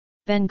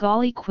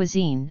Bengali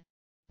cuisine,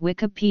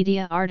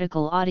 Wikipedia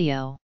article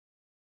audio.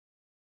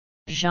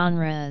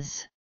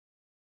 Genres.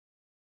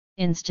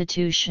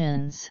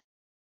 Institutions.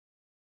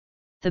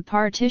 The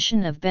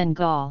partition of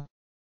Bengal.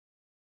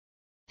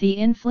 The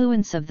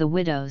influence of the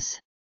widows.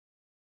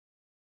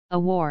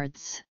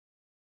 Awards.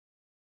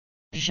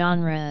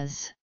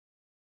 Genres.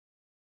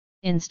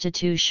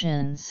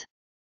 Institutions.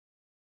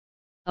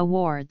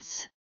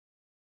 Awards.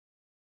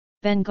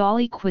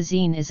 Bengali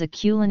cuisine is a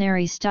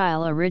culinary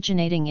style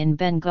originating in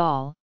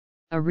Bengal,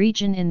 a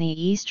region in the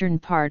eastern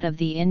part of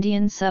the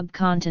Indian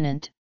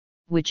subcontinent,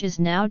 which is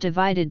now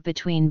divided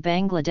between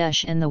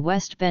Bangladesh and the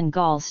West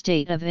Bengal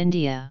state of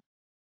India.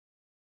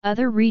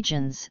 Other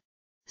regions,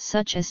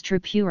 such as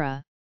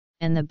Tripura,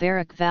 and the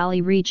Barak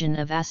Valley region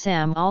of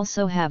Assam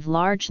also have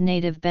large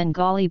native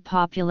Bengali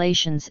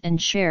populations and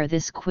share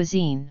this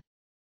cuisine.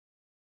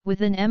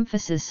 With an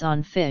emphasis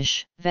on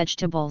fish,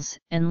 vegetables,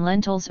 and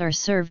lentils are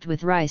served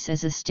with rice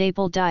as a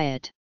staple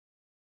diet.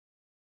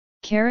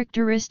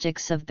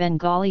 Characteristics of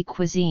Bengali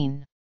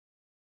cuisine.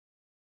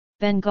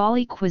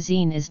 Bengali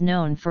cuisine is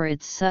known for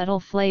its subtle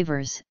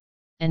flavors,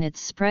 and its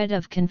spread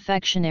of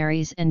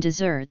confectionaries and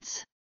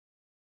desserts.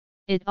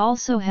 It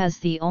also has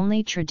the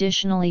only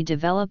traditionally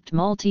developed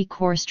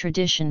multi-course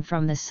tradition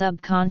from the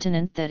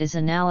subcontinent that is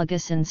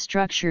analogous in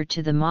structure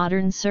to the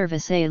modern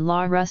service à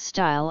la Russe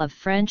style of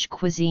French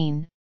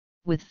cuisine,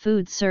 with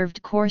food served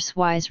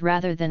course-wise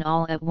rather than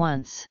all at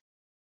once.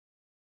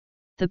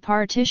 The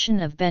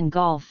partition of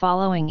Bengal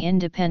following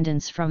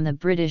independence from the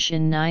British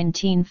in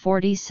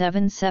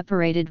 1947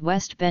 separated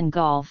West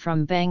Bengal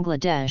from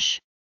Bangladesh.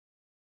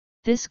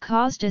 This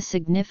caused a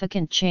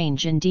significant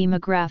change in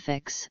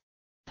demographics.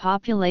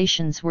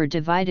 Populations were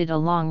divided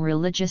along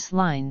religious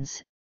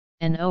lines,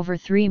 and over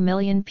 3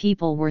 million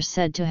people were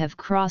said to have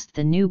crossed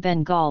the new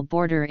Bengal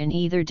border in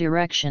either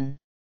direction.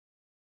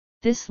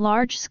 This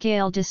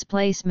large-scale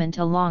displacement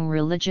along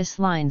religious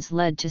lines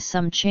led to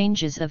some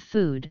changes of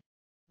food,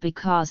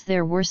 because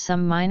there were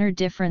some minor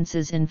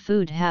differences in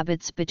food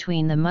habits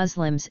between the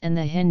Muslims and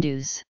the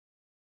Hindus.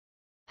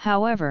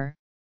 However,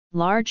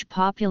 large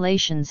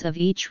populations of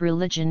each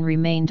religion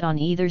remained on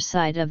either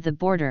side of the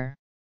border.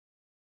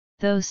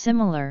 Though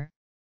similar,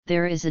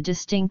 there is a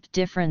distinct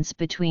difference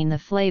between the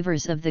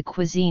flavors of the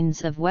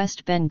cuisines of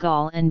West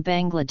Bengal and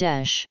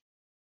Bangladesh.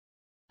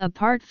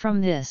 Apart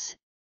from this,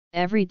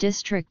 every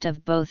district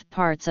of both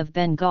parts of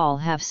Bengal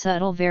have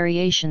subtle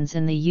variations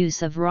in the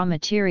use of raw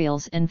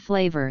materials and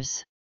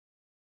flavors.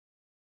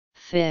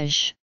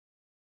 Fish.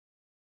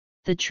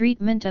 The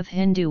treatment of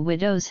Hindu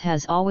widows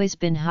has always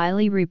been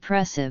highly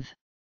repressive.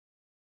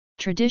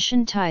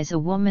 Tradition ties a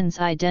woman's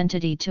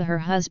identity to her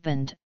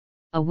husband.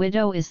 A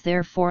widow is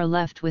therefore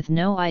left with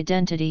no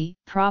identity,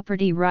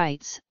 property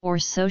rights, or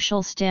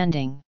social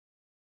standing.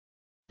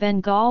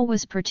 Bengal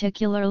was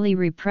particularly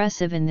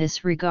repressive in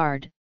this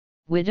regard.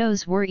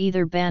 Widows were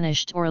either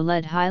banished or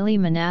led highly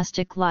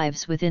monastic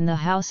lives within the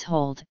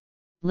household,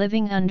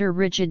 living under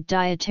rigid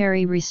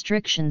dietary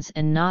restrictions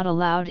and not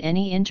allowed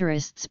any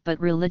interests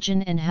but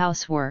religion and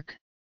housework.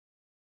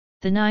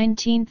 The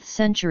 19th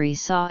century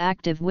saw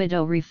active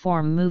widow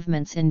reform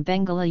movements in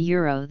Bengali.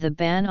 The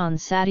ban on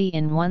sati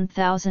in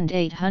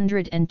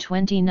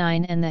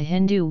 1829 and the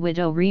Hindu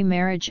Widow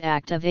Remarriage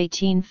Act of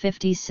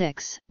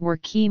 1856 were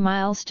key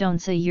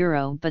milestones.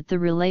 But the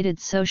related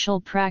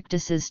social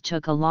practices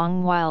took a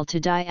long while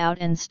to die out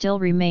and still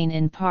remain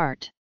in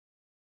part.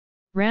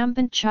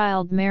 Rampant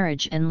child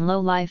marriage and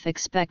low life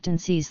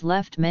expectancies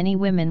left many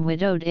women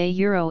widowed.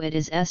 It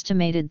is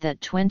estimated that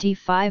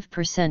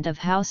 25% of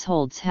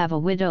households have a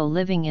widow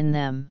living in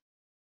them.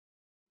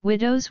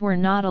 Widows were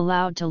not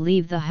allowed to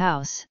leave the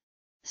house,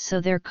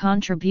 so their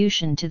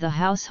contribution to the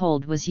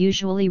household was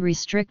usually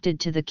restricted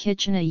to the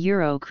kitchen.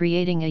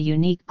 Creating a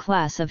unique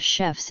class of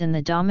chefs in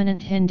the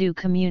dominant Hindu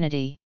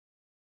community.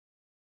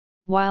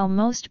 While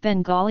most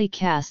Bengali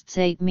castes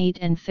ate meat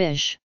and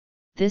fish,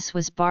 this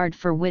was barred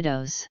for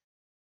widows.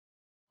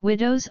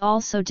 Widows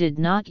also did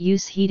not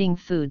use heating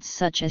foods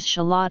such as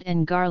shallot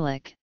and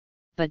garlic,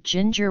 but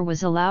ginger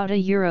was allowed.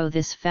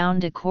 This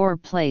found a core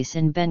place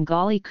in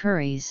Bengali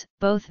curries,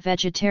 both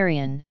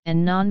vegetarian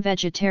and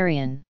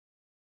non-vegetarian.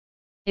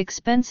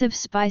 Expensive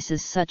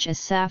spices such as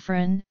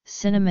saffron,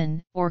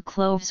 cinnamon, or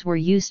cloves were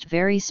used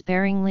very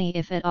sparingly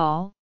if at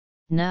all.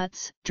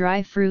 Nuts,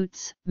 dry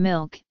fruits,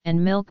 milk,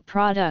 and milk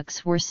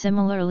products were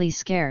similarly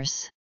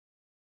scarce.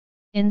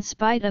 In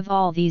spite of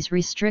all these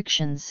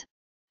restrictions,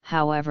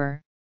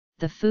 however,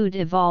 the food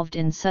evolved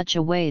in such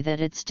a way that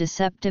its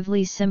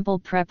deceptively simple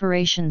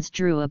preparations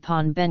drew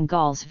upon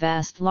Bengal's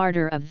vast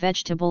larder of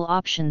vegetable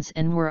options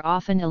and were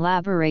often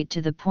elaborate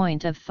to the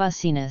point of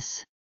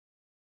fussiness.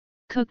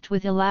 Cooked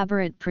with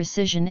elaborate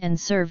precision and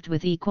served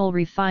with equal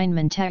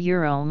refinement.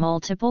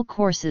 Multiple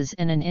courses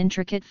and an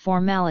intricate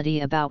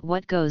formality about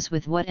what goes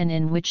with what and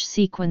in which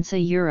sequence.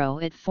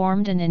 It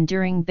formed an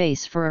enduring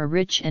base for a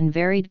rich and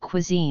varied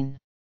cuisine.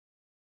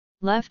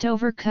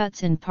 Leftover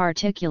cuts in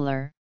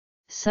particular,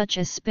 such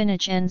as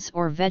spinach ends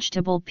or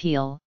vegetable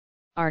peel,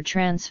 are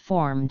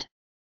transformed.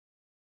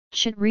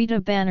 Chitrita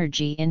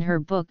Banerjee in her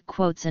book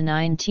quotes a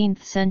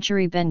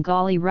 19th-century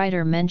Bengali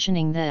writer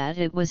mentioning that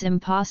it was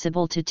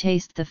impossible to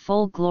taste the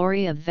full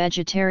glory of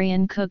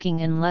vegetarian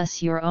cooking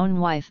unless your own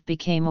wife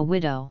became a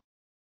widow.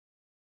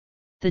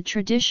 The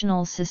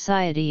traditional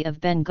society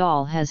of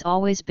Bengal has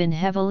always been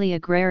heavily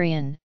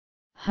agrarian.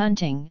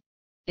 Hunting,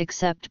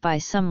 except by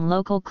some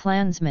local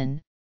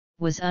clansmen,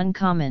 was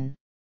uncommon.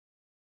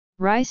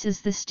 Rice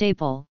is the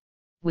staple,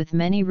 with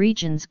many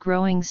regions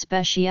growing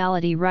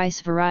specialty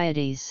rice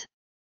varieties.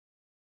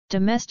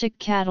 Domestic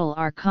cattle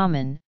are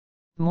common,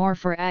 more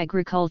for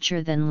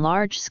agriculture than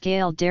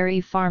large-scale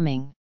dairy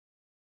farming.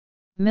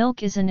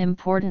 Milk is an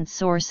important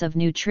source of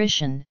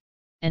nutrition,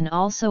 and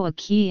also a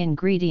key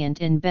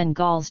ingredient in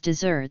Bengal's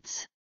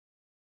desserts.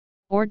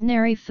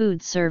 Ordinary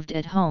food served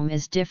at home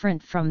is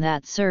different from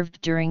that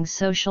served during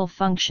social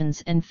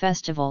functions and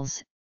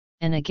festivals,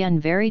 and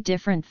again very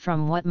different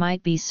from what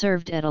might be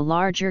served at a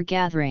larger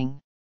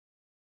gathering.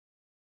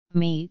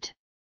 Meat.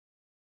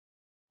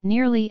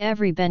 Nearly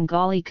every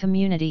Bengali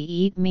community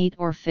eat meat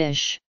or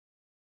fish.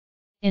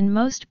 In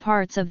most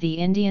parts of the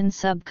Indian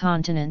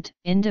subcontinent,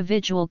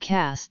 individual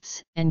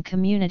castes and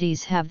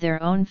communities have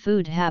their own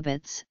food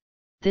habits.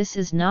 This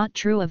is not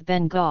true of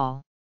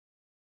Bengal.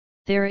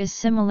 There is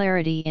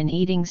similarity in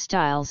eating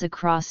styles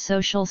across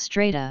social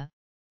strata,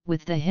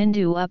 with the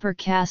Hindu upper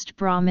caste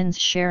Brahmins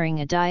sharing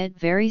a diet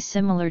very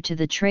similar to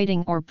the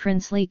trading or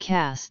princely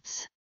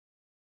castes.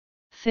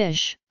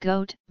 Fish,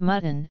 goat,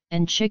 mutton,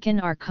 and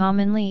chicken are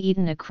commonly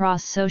eaten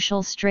across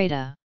social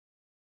strata.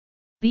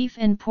 Beef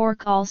and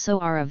pork also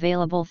are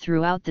available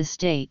throughout the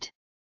state.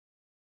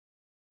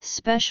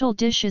 Special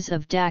dishes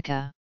of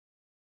Dhaka.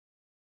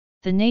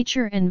 The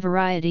nature and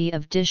variety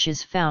of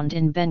dishes found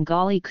in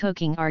Bengali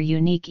cooking are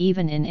unique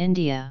even in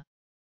India.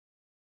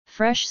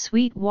 Fresh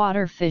sweet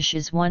water fish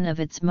is one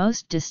of its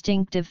most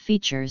distinctive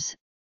features.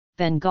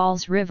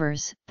 Bengal's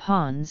rivers,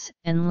 ponds,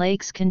 and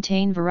lakes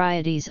contain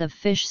varieties of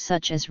fish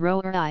such as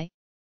roai,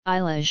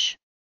 eilish,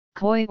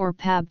 koi or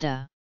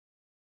pabda.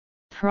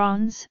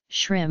 Prawns,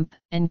 shrimp,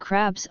 and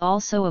crabs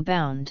also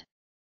abound.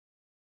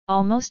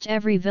 Almost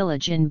every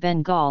village in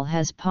Bengal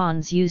has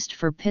ponds used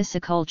for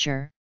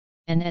pisciculture,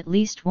 and at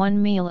least one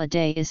meal a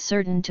day is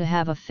certain to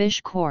have a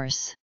fish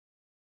course.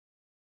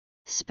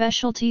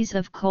 Specialties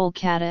of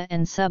Kolkata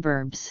and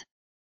suburbs.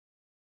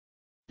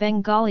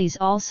 Bengalis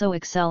also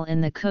excel in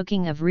the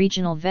cooking of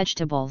regional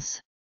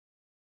vegetables.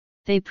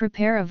 They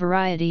prepare a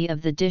variety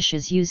of the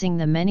dishes using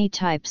the many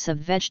types of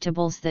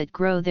vegetables that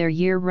grow there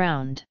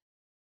year-round.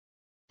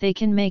 They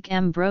can make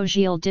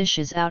ambrosial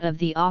dishes out of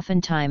the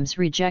oftentimes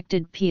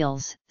rejected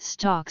peels,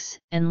 stalks,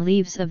 and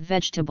leaves of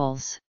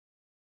vegetables.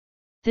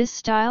 This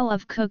style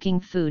of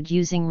cooking food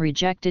using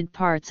rejected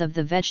parts of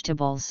the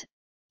vegetables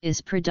is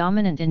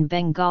predominant in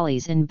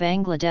Bengalis in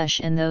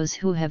Bangladesh and those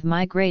who have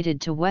migrated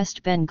to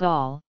West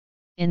Bengal.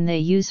 They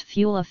use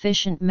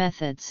fuel-efficient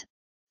methods,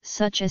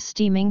 such as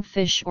steaming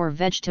fish or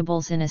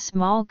vegetables in a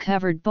small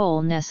covered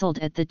bowl nestled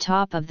at the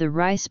top of the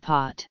rice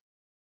pot.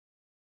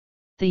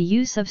 The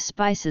use of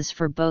spices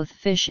for both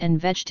fish and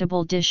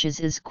vegetable dishes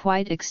is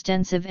quite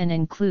extensive and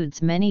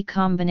includes many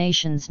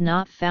combinations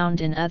not found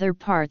in other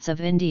parts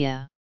of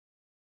India.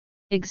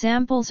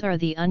 Examples are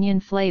the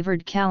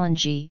onion-flavored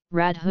kalanji,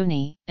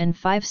 radhuni, and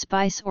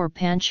five-spice or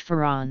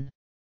panchphoron.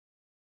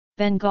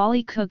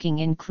 Bengali cooking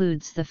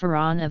includes the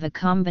phoron of a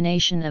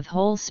combination of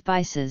whole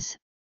spices,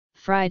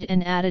 fried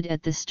and added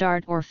at the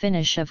start or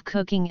finish of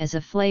cooking as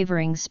a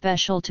flavoring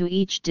special to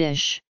each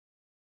dish.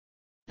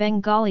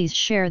 Bengalis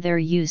share their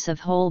use of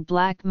whole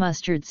black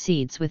mustard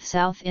seeds with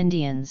South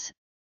Indians,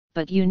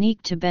 but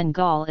unique to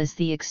Bengal is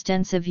the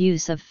extensive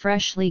use of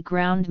freshly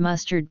ground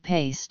mustard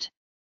paste.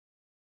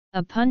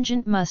 A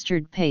pungent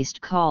mustard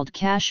paste called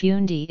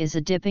kashundi is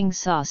a dipping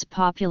sauce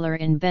popular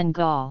in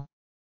Bengal.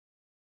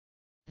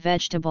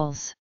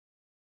 Vegetables.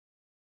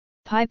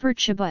 Piper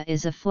chiba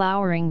is a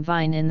flowering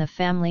vine in the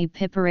family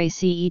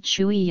Piperaceae.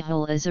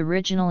 Chuihul is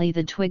originally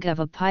the twig of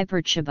a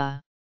piper chiba.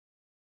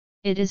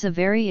 It is a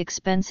very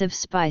expensive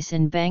spice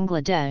in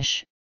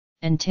Bangladesh,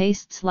 and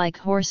tastes like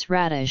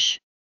horseradish.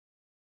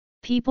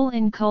 People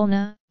in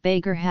Khulna,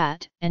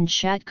 Bagerhat, and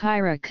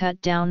Shatkhira cut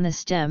down the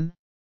stem,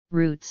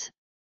 roots,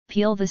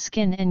 peel the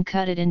skin and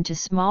cut it into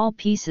small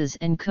pieces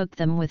and cook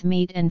them with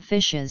meat and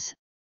fishes,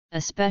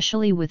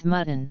 especially with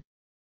mutton.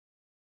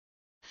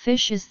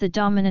 Fish is the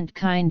dominant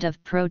kind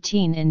of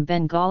protein in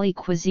Bengali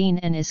cuisine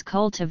and is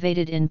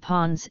cultivated in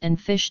ponds and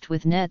fished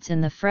with nets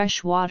in the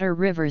freshwater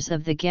rivers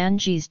of the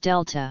Ganges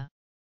Delta.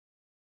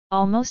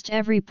 Almost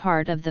every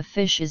part of the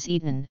fish is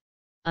eaten.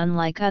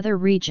 Unlike other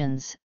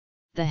regions,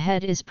 the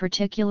head is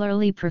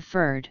particularly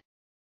preferred.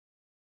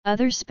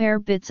 Other spare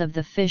bits of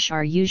the fish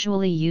are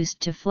usually used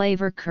to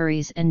flavor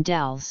curries and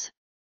dals.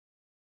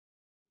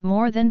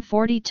 More than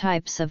 40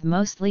 types of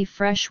mostly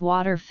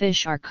freshwater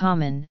fish are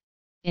common,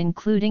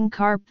 including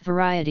carp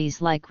varieties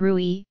like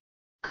rui,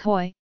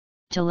 koi,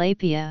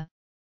 tilapia,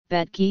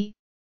 betki,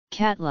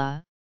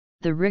 katla,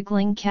 the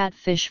wriggling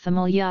catfish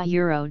Familia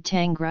euro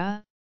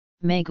tangra,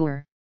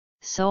 magur,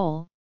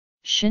 sole,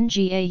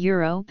 shingia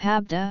euro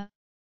pabda,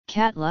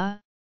 katla,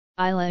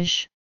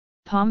 eilish,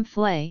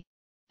 pomfret,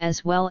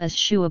 as well as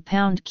chou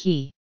pound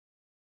key.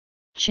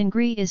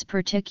 Chingri is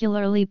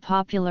particularly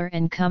popular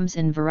and comes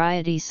in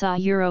varieties sa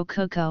euro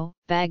coco,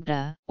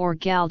 bagda, or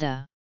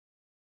galda.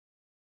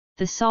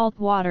 The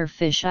saltwater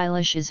fish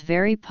eilish is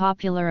very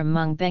popular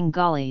among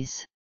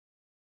Bengalis.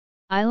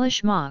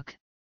 Eilish mock,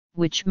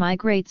 which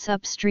migrates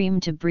upstream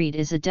to breed,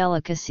 is a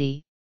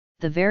delicacy.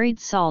 The varied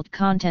salt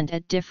content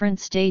at different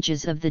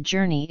stages of the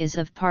journey is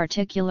of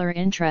particular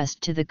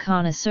interest to the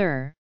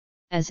connoisseur,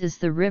 as is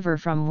the river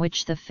from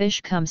which the fish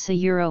comes. A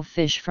euro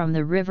fish from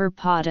the river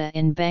Pata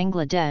in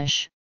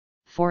Bangladesh,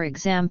 for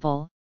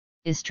example,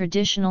 is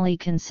traditionally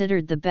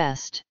considered the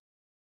best.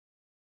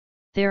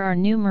 There are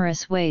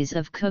numerous ways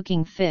of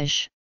cooking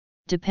fish,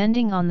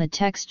 depending on the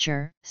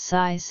texture,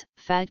 size,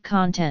 fat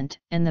content,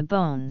 and the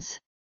bones.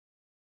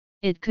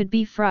 It could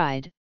be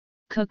fried,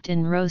 cooked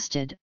and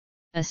roasted,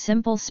 a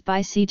simple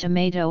spicy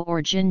tomato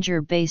or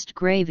ginger-based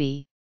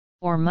gravy,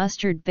 or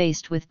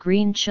mustard-based with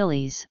green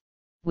chilies,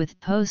 with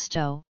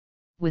posto,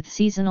 with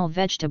seasonal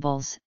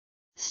vegetables,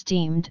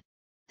 steamed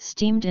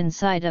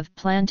inside of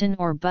plantain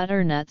or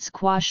butternut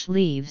squash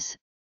leaves,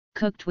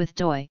 cooked with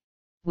doy,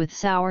 with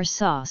sour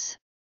sauce,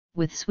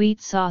 with sweet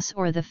sauce,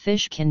 or the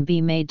fish can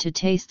be made to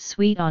taste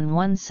sweet on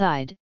one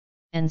side,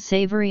 and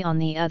savory on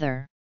the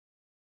other.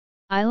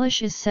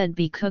 Eilish is said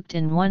be cooked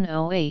in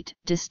 108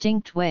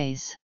 distinct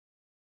ways.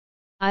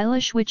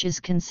 Eilish, which is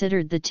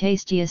considered the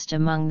tastiest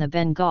among the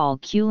Bengal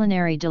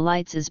culinary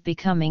delights, is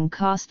becoming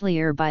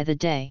costlier by the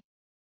day.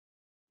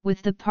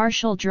 With the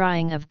partial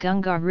drying of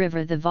Gunga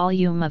River, the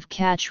volume of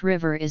Kach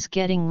River is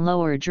getting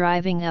lower,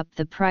 driving up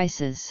the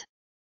prices.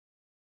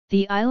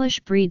 The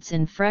eilish breeds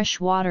in fresh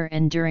water,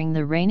 and during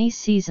the rainy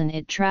season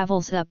it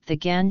travels up the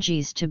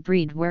Ganges to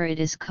breed where it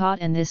is caught,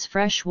 and this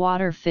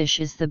freshwater fish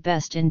is the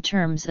best in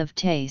terms of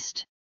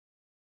taste.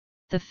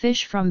 The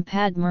fish from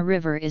Padma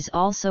River is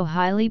also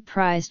highly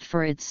prized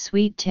for its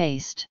sweet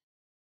taste.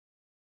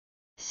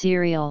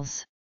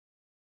 Cereals.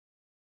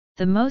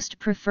 The most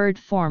preferred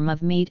form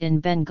of meat in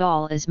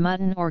Bengal is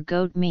mutton or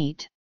goat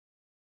meat.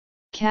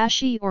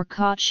 Kashi or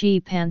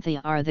Kachi pantha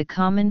are the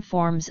common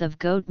forms of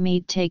goat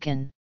meat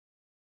taken.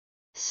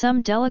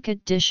 Some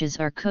delicate dishes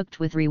are cooked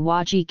with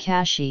Riwaji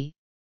kashi,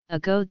 a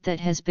goat that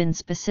has been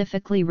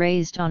specifically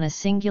raised on a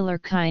singular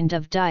kind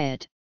of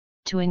diet,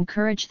 to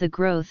encourage the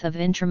growth of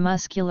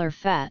intramuscular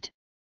fat,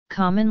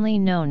 commonly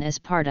known as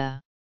parda.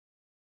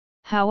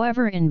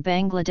 However, in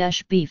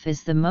Bangladesh beef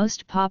is the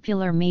most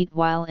popular meat,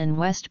 while in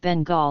West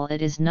Bengal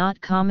it is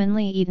not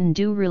commonly eaten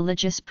due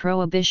religious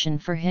prohibition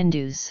for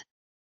Hindus.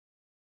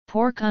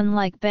 Pork,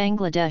 unlike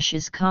Bangladesh,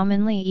 is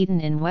commonly eaten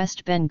in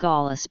West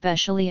Bengal,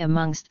 especially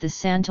amongst the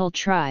Santal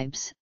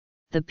tribes,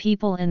 the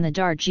people in the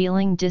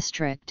Darjeeling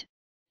district,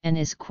 and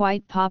is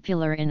quite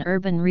popular in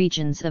urban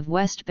regions of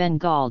West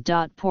Bengal.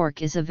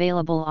 Pork is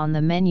available on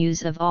the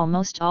menus of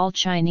almost all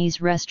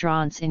Chinese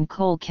restaurants in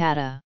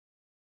Kolkata.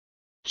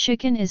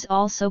 Chicken is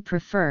also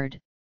preferred,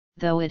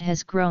 though it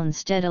has grown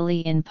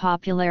steadily in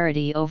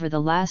popularity over the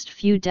last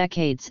few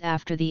decades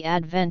after the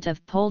advent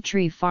of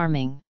poultry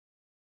farming.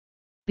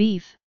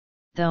 Beef,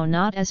 though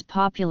not as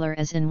popular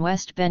as in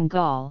West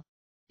Bengal,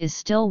 is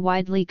still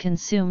widely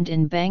consumed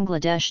in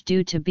Bangladesh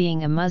due to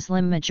being a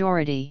Muslim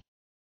majority.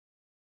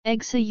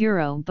 Eggs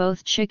euro,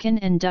 both chicken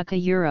and duck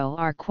euro,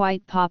 are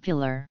quite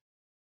popular.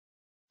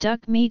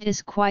 Duck meat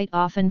is quite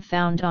often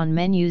found on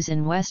menus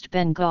in West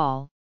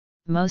Bengal,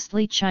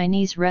 mostly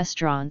Chinese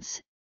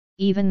restaurants,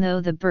 even though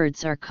the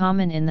birds are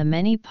common in the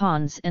many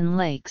ponds and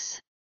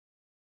lakes.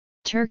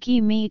 Turkey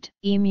meat,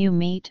 emu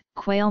meat,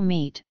 quail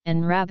meat,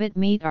 and rabbit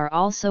meat are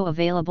also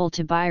available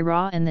to buy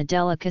raw, and the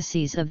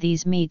delicacies of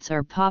these meats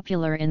are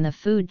popular in the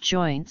food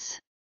joints.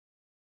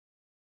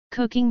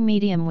 Cooking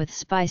medium with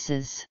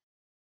spices.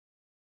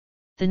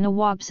 The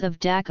Nawabs of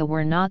Dhaka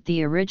were not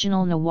the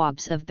original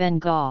Nawabs of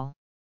Bengal.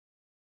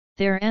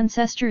 Their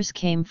ancestors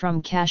came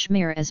from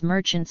Kashmir as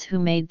merchants who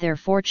made their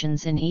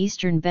fortunes in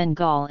eastern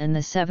Bengal in the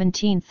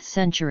 17th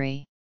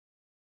century.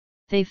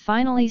 They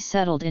finally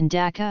settled in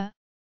Dhaka,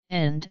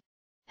 and,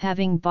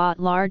 having bought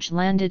large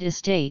landed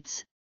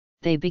estates,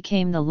 they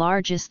became the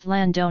largest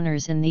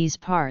landowners in these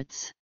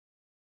parts.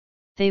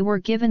 They were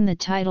given the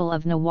title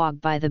of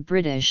Nawab by the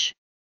British.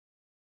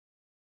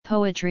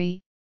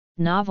 Poetry,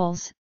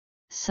 novels,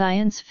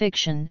 science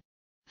fiction,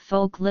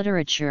 folk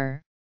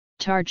literature,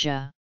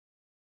 tarja.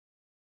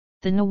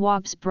 The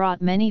Nawabs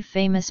brought many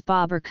famous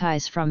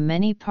babarkais from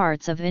many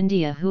parts of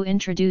India who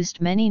introduced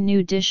many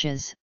new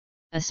dishes,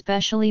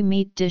 especially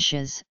meat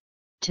dishes,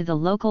 to the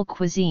local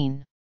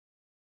cuisine.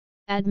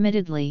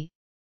 Admittedly,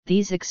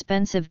 these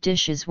expensive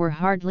dishes were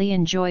hardly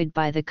enjoyed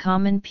by the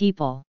common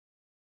people.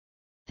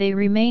 They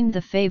remained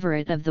the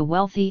favorite of the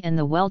wealthy and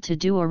the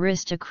well-to-do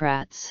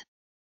aristocrats.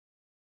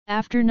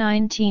 After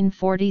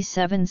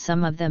 1947,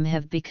 some of them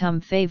have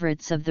become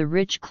favorites of the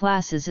rich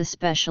classes,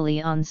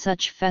 especially on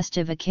such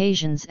festive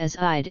occasions as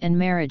Eid and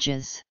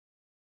marriages.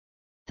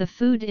 The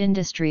food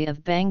industry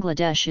of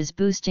Bangladesh is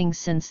boosting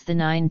since the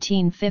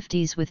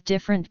 1950s with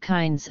different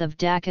kinds of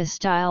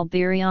Dhaka-style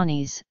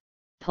biryanis,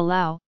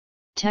 pulao,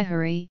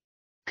 tehari,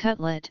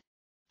 cutlet,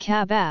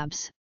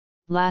 kebabs,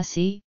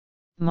 lassi,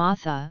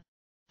 matha,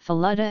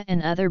 falooda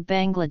and other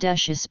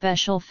Bangladeshi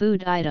special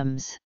food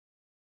items.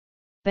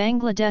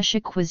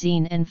 Bangladeshi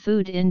cuisine and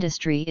food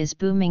industry is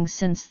booming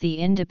since the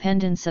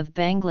independence of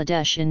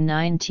Bangladesh in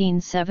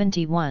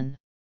 1971.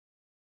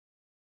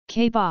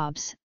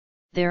 Kebabs.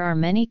 There are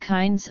many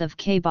kinds of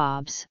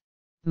kebabs,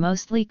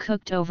 mostly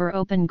cooked over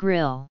open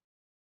grill.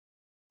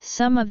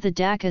 Some of the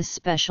Dhaka's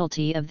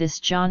specialty of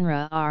this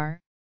genre are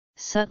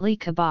Sutli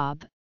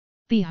kebab,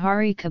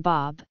 Bihari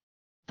kebab,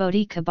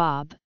 Boti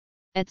kebab,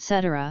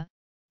 etc.,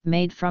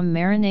 made from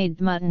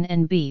marinated mutton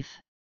and beef.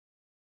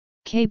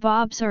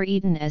 Kebabs are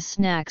eaten as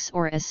snacks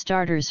or as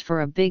starters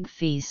for a big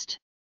feast.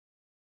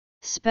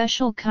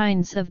 Special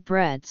kinds of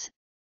breads.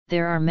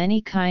 There are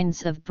many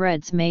kinds of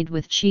breads made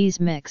with cheese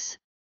mix,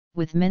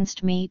 with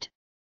minced meat,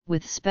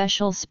 with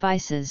special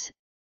spices,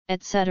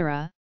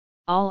 etc.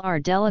 All are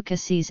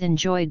delicacies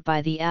enjoyed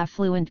by the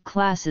affluent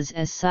classes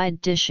as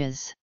side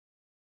dishes.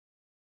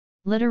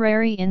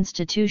 Literary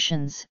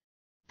institutions.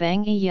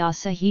 Bangiya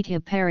Sahitya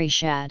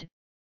Parishad,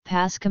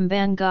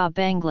 Paskambanga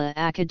Bangla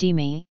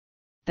Academy,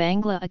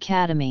 Bangla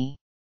Academy.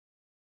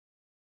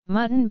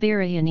 Mutton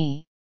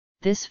biryani.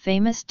 This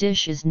famous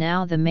dish is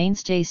now the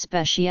mainstay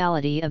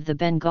speciality of the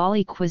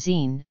Bengali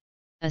cuisine,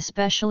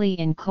 especially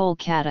in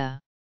Kolkata.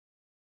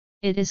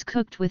 It is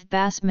cooked with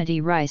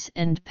basmati rice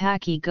and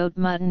paki goat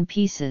mutton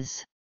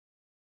pieces.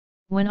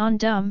 When on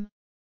dum,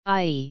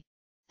 i.e.,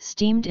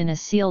 steamed in a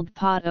sealed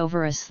pot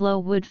over a slow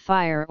wood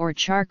fire or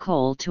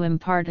charcoal to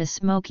impart a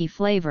smoky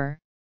flavor,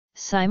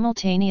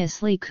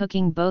 simultaneously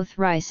cooking both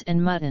rice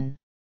and mutton.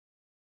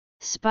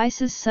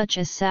 Spices such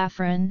as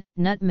saffron,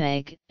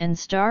 nutmeg, and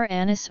star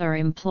anise are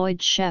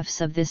employed chefs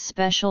of this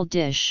special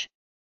dish.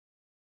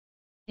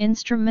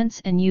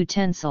 Instruments and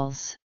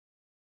utensils.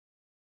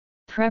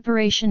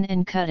 Preparation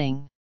and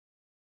cutting.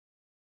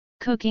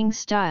 Cooking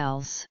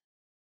styles.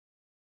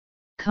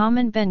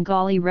 Common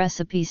Bengali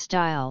recipe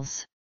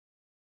styles.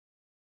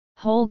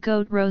 Whole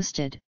goat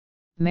roasted.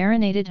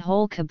 Marinated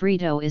whole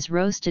cabrito is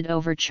roasted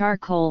over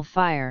charcoal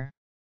fire.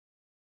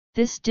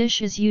 This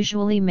dish is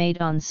usually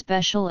made on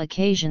special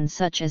occasions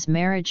such as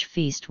marriage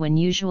feast, when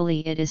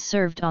usually it is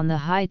served on the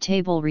high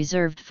table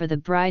reserved for the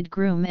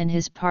bridegroom and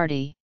his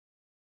party.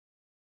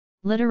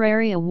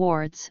 Literary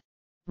awards.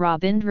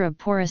 Rabindra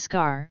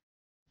Puraskar,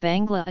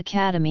 Bangla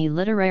Academy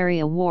Literary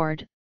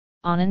Award,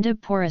 Ananda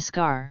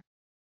Puraskar.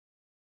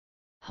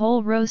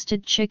 Whole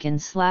roasted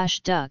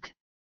chicken/duck,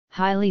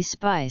 highly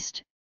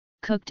spiced,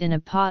 cooked in a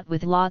pot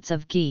with lots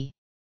of ghee.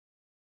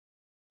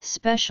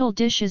 Special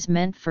dishes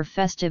meant for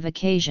festive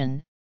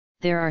occasion.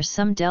 There are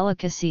some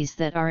delicacies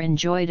that are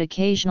enjoyed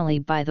occasionally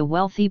by the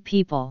wealthy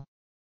people.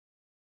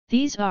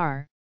 These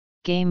are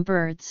game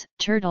birds,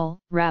 turtle,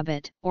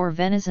 rabbit, or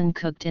venison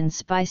cooked in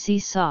spicy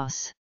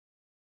sauce.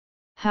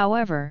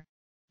 However,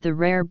 the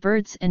rare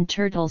birds and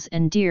turtles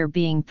and deer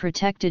being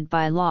protected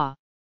by law,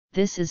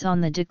 this is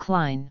on the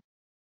decline.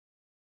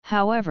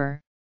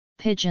 However,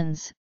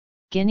 pigeons,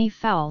 guinea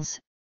fowls,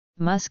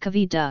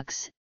 muscovy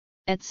ducks,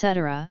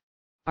 etc.,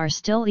 are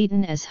still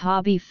eaten as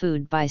hobby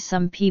food by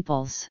some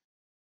peoples.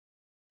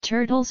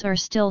 Turtles are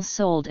still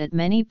sold at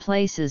many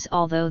places,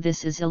 although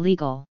this is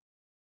illegal.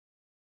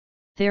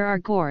 There are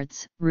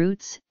gourds,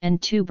 roots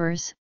and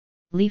tubers,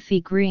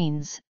 leafy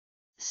greens,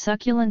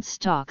 succulent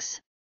stalks,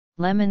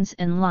 lemons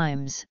and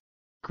limes,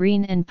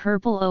 green and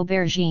purple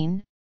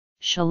aubergine,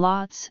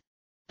 shallots,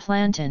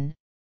 plantain,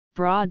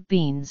 broad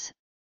beans,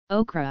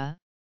 okra,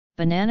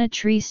 banana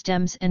tree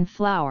stems and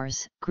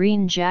flowers,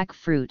 green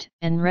jackfruit,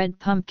 and red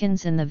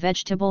pumpkins in the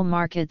vegetable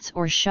markets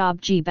or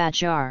sabji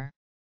bazaar.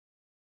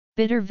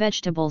 Bitter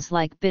vegetables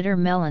like bitter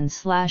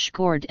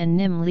melon/gourd and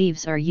neem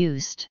leaves are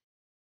used.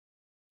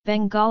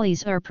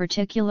 Bengalis are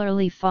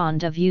particularly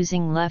fond of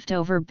using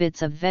leftover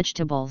bits of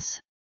vegetables.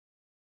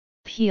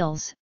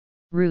 Peels,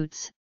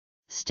 roots,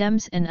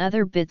 stems and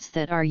other bits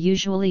that are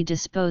usually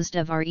disposed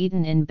of are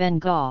eaten in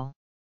Bengal.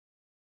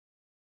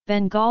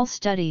 Bengal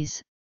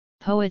studies,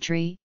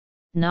 poetry,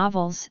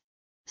 novels,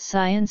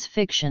 science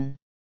fiction.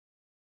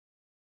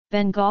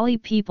 Bengali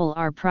people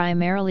are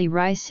primarily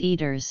rice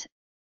eaters,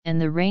 and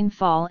the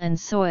rainfall and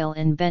soil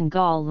in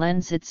Bengal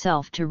lends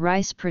itself to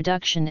rice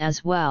production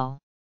as well.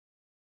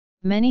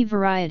 Many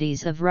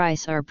varieties of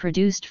rice are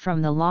produced,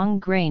 from the long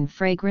grain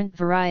fragrant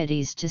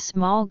varieties to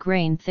small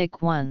grain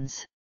thick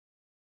ones.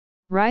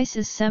 Rice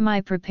is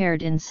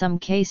semi-prepared in some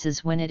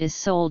cases when it is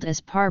sold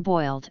as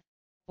parboiled,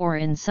 or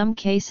in some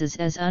cases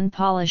as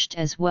unpolished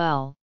as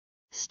well,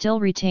 still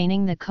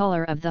retaining the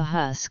color of the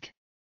husk.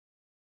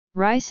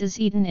 Rice is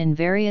eaten in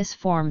various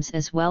forms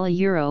as well: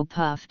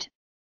 puffed,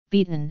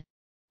 beaten,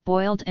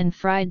 boiled and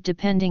fried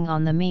depending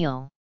on the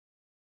meal.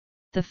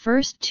 The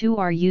first two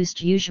are used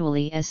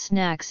usually as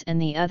snacks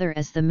and the other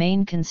as the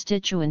main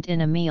constituent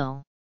in a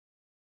meal.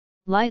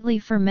 Lightly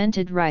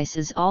fermented rice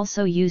is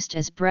also used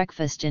as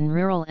breakfast in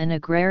rural and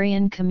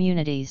agrarian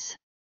communities.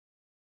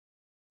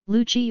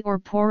 Luchi or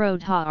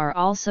porotha are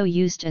also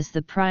used as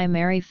the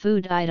primary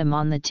food item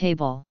on the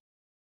table.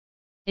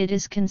 It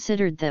is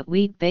considered that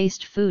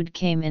wheat-based food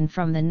came in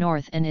from the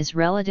north and is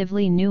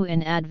relatively new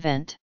in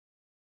advent.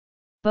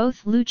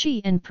 Both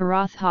luchi and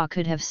paratha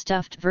could have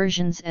stuffed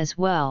versions as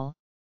well,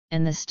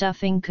 and the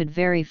stuffing could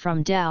vary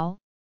from dal,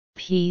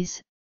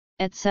 peas,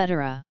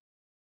 etc.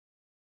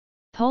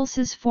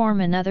 Pulses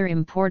form another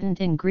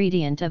important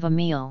ingredient of a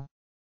meal.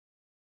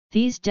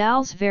 These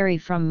dals vary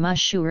from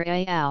masoor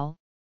dal,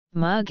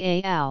 mug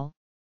dal,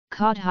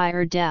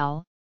 kadhir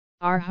dal,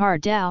 arhar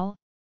dal,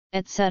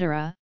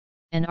 etc.,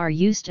 and are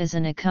used as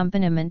an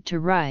accompaniment to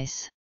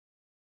rice.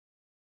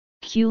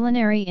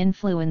 Culinary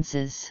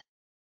influences.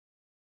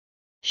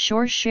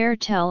 Shorsher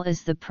tel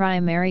is the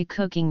primary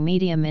cooking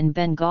medium in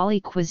Bengali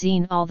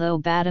cuisine, although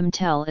badam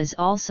tel is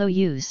also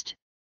used,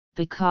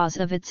 because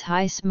of its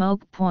high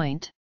smoke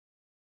point.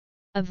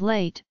 Of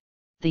late,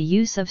 the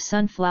use of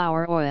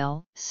sunflower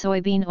oil,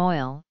 soybean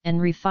oil,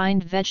 and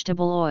refined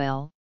vegetable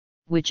oil,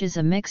 which is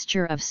a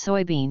mixture of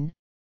soybean,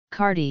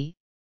 kardi,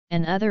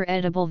 and other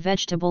edible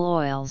vegetable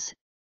oils,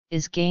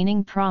 is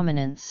gaining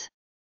prominence.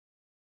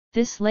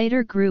 This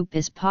later group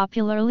is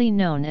popularly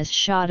known as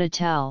Shada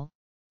tel,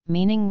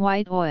 meaning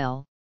white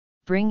oil,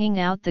 bringing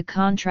out the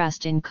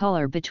contrast in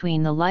color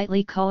between the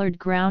lightly colored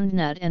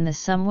groundnut and the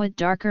somewhat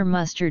darker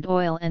mustard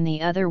oil and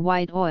the other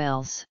white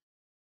oils.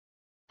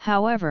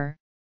 However,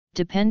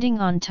 depending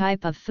on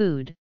type of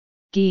food,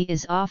 ghee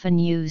is often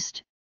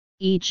used,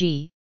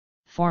 e.g.,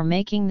 for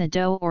making the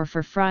dough or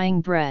for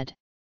frying bread.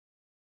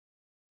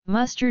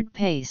 Mustard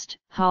paste,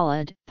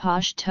 halad,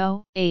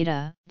 pashto,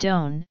 ada,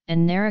 don,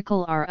 and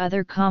narakal are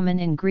other common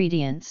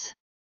ingredients.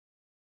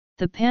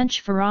 The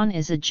panchphoron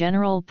is a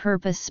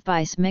general-purpose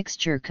spice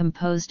mixture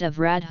composed of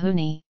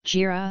radhuni,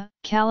 jeera,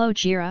 kalo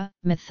jeera,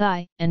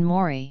 methi, and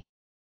mori.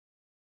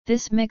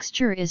 This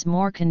mixture is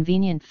more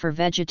convenient for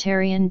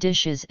vegetarian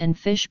dishes and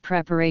fish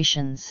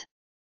preparations.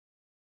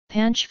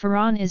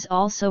 Panchphoron is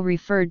also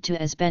referred to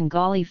as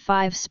Bengali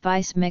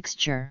five-spice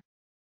mixture.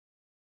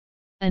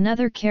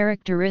 Another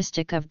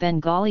characteristic of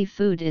Bengali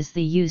food is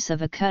the use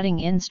of a cutting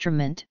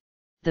instrument,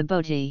 the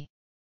boti.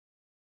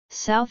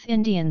 South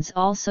Indians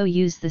also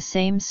use the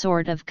same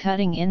sort of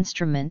cutting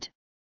instrument,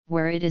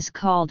 where it is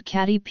called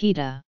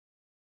katipita.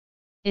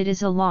 It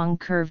is a long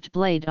curved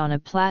blade on a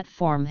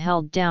platform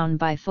held down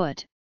by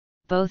foot.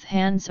 Both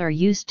hands are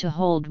used to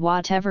hold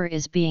whatever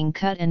is being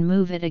cut and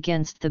move it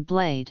against the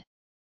blade.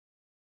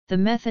 The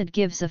method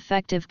gives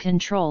effective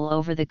control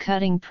over the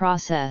cutting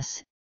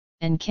process,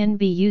 and can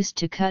be used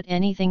to cut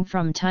anything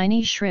from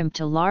tiny shrimp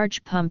to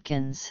large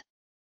pumpkins.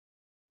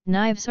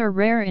 Knives are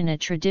rare in a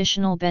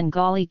traditional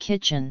Bengali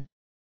kitchen.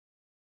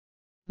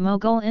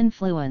 Mughal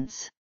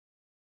influence.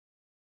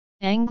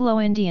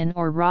 Anglo-Indian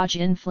or Raj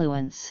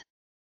influence.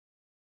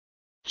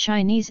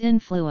 Chinese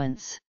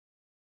influence.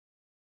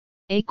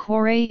 A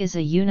korai is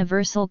a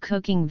universal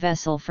cooking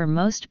vessel for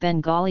most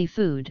Bengali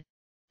food,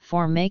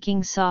 for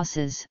making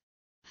sauces,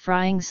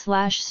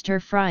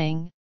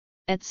 frying/stir-frying,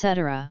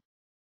 etc.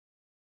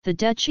 The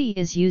dechi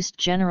is used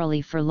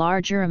generally for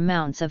larger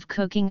amounts of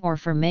cooking or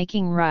for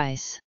making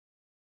rice.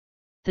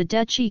 The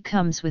dechi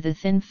comes with a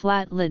thin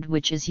flat lid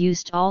which is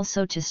used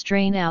also to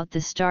strain out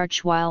the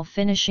starch while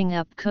finishing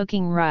up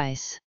cooking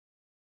rice.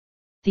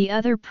 The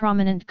other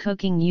prominent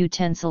cooking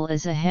utensil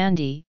is a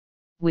handi,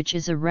 which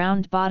is a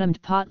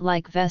round-bottomed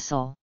pot-like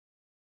vessel.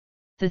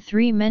 The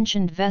three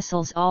mentioned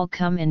vessels all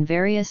come in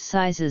various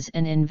sizes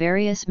and in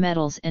various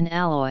metals and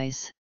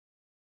alloys.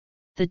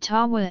 The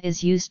tawa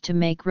is used to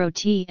make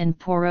roti and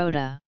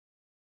porota.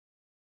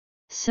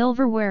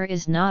 Silverware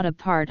is not a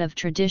part of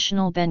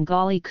traditional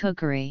Bengali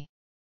cookery.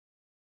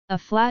 A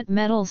flat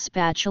metal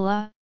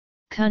spatula,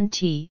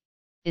 kunti,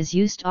 is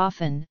used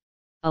often,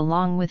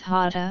 along with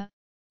hata,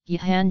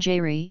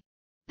 yahanjari,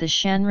 the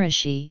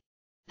shanrishi,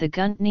 the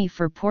guntni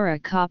for pora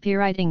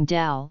copywriting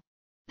dal,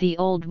 the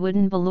old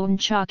wooden balloon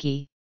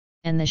chaki,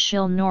 and the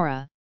shil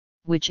nora,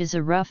 which is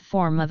a rough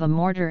form of a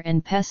mortar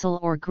and pestle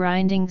or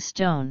grinding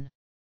stone.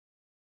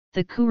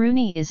 The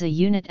kuruni is a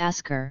unit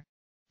asker,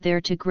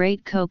 there to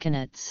grate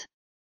coconuts.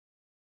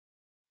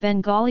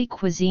 Bengali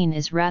cuisine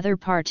is rather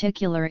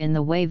particular in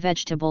the way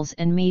vegetables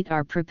and meat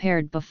are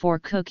prepared before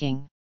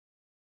cooking.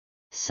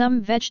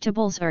 Some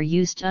vegetables are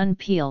used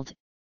unpeeled.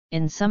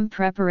 In some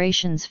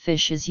preparations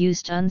fish is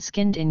used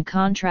unskinned in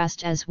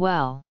contrast as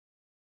well.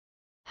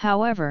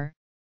 However,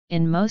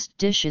 in most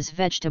dishes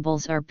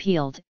vegetables are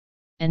peeled,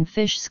 and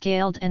fish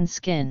scaled and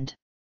skinned.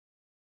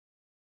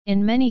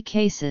 In many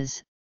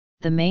cases,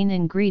 the main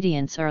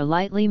ingredients are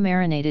lightly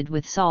marinated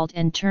with salt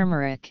and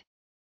turmeric.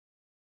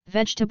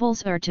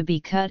 Vegetables are to be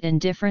cut in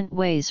different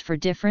ways for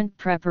different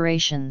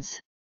preparations.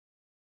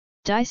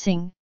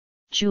 Dicing,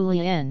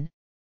 julienne,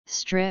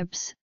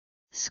 strips,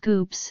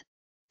 scoops,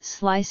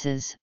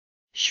 slices,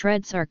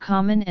 shreds are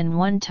common, and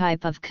one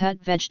type of cut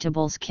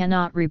vegetables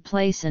cannot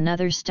replace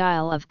another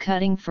style of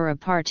cutting for a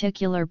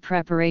particular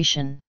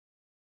preparation.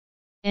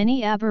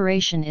 Any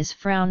aberration is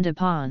frowned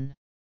upon.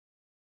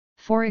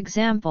 For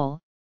example,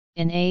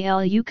 in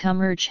alu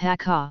kumerj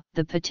hakka,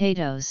 the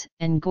potatoes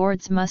and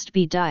gourds must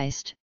be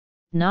diced,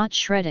 not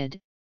shredded.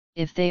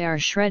 If they are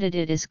shredded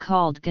it is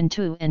called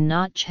gantu and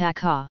not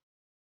chakka.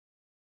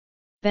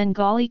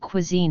 Bengali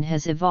cuisine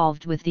has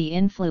evolved with the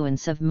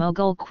influence of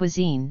Mughal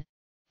cuisine,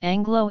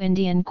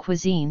 Anglo-Indian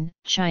cuisine,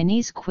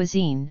 Chinese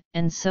cuisine,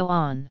 and so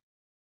on.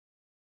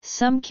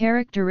 Some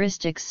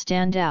characteristics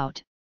stand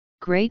out: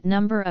 great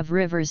number of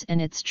rivers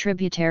and its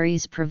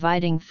tributaries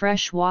providing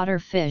freshwater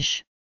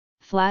fish,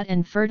 flat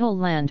and fertile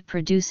land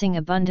producing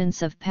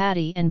abundance of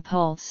paddy and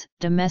pulse,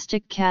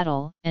 domestic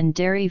cattle and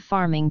dairy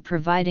farming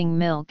providing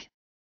milk,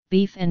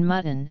 beef and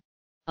mutton,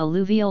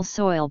 alluvial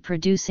soil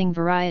producing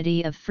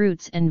variety of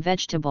fruits and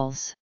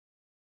vegetables.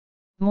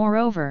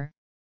 Moreover,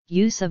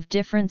 use of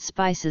different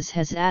spices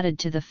has added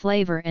to the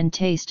flavor and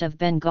taste of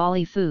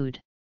Bengali food.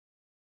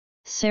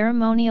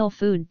 Ceremonial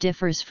food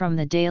differs from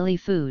the daily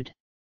food.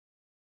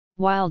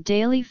 While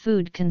daily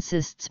food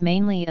consists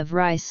mainly of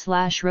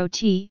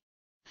rice/roti,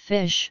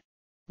 fish,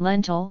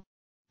 lentil,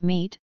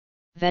 meat,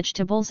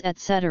 vegetables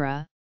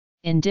etc.,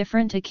 in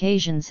different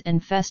occasions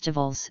and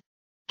festivals,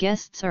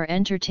 guests are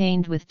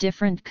entertained with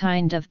different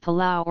kind of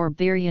pulao or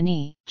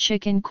biryani,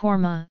 chicken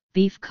korma,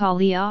 beef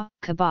kalia,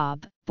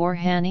 kebab,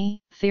 borhani,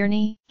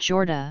 firni,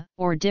 jorda,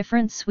 or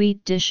different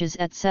sweet dishes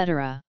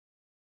etc.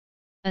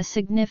 A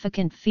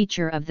significant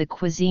feature of the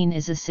cuisine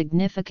is a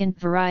significant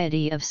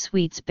variety of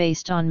sweets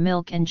based on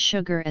milk and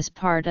sugar as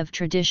part of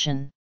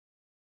tradition.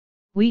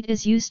 Wheat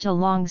is used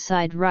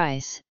alongside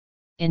rice,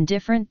 in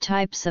different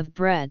types of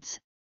breads,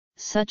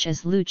 such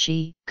as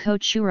luchi,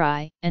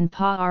 kochurai, and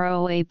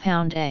pa-roa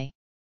pound a.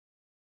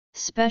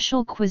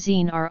 Special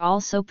cuisine are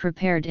also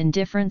prepared in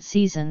different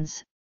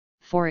seasons.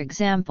 For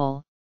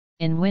example,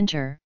 in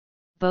winter,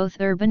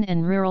 both urban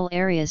and rural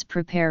areas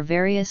prepare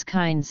various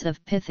kinds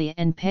of pithi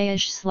and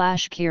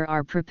payash/kheer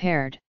are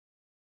prepared.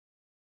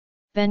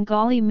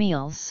 Bengali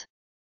meals.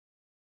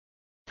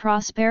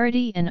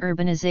 Prosperity and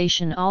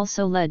urbanization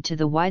also led to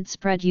the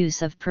widespread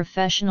use of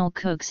professional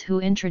cooks who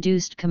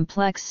introduced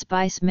complex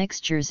spice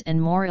mixtures and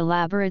more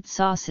elaborate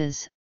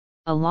sauces,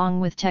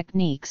 along with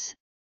techniques,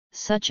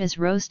 such as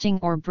roasting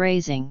or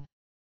braising.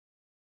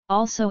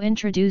 Also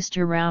introduced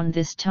around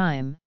this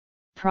time,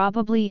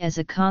 probably as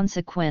a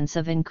consequence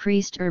of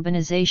increased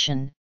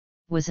urbanization,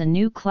 was a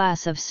new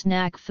class of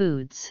snack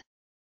foods.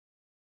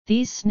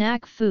 These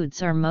snack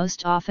foods are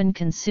most often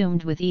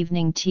consumed with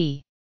evening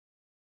tea.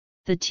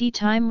 The tea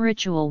time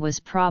ritual was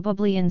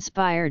probably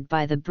inspired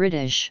by the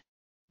British,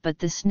 but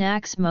the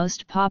snacks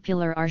most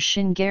popular are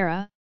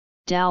shingara,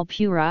 dal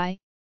puri,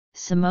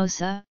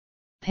 samosa,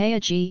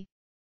 payaji,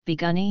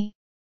 bigani,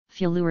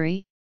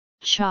 fuluri,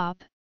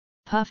 chop,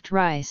 puffed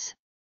rice,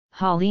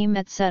 halim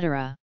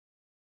etc.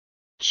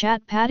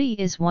 Chatpati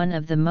is one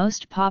of the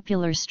most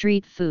popular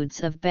street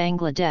foods of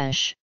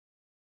Bangladesh.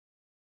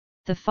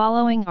 The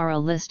following are a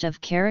list of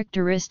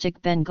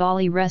characteristic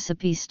Bengali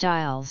recipe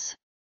styles.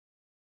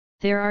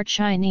 There are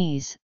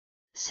Chinese,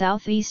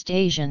 Southeast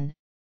Asian,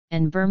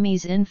 and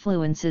Burmese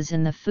influences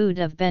in the food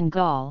of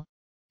Bengal,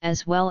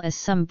 as well as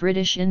some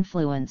British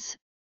influence,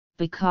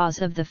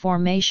 because of the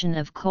formation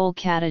of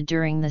Kolkata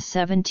during the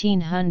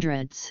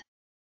 1700s.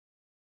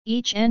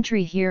 Each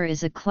entry here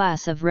is a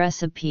class of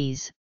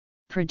recipes,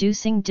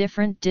 producing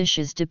different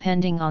dishes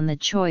depending on the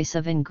choice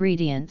of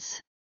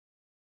ingredients.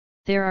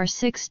 There are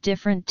 6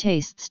 different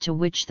tastes to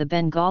which the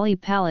Bengali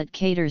palate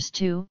caters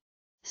to: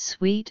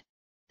 sweet,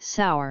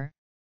 sour,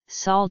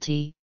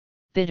 salty,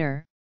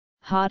 bitter,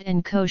 hot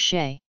and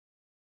kosher.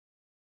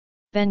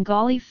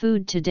 Bengali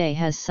food today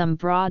has some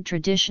broad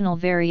traditional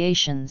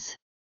variations.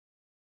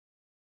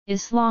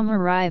 Islam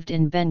arrived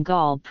in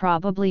Bengal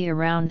probably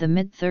around the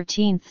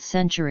mid-13th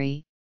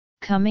century,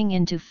 coming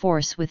into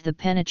force with the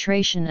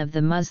penetration of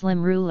the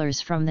Muslim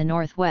rulers from the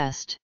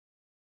northwest.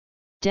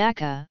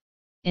 Dhaka,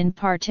 in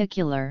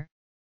particular,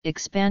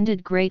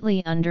 expanded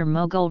greatly under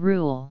Mughal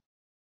rule.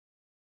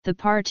 The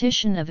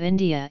partition of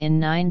India in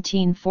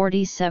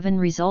 1947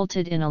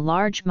 resulted in a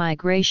large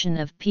migration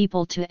of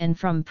people to and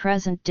from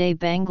present-day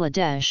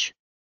Bangladesh,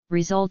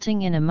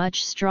 resulting in a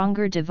much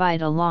stronger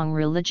divide along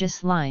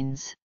religious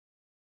lines.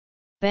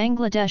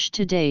 Bangladesh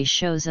today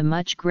shows a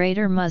much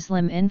greater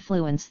Muslim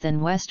influence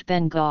than West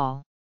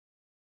Bengal.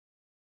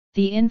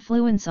 The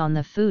influence on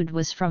the food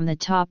was from the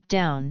top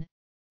down,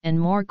 and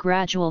more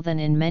gradual than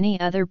in many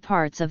other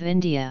parts of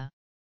India.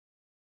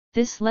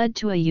 This led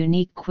to a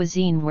unique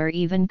cuisine where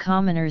even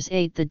commoners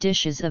ate the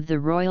dishes of the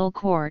royal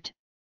court,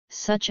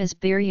 such as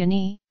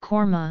biryani,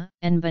 korma,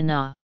 and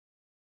bana.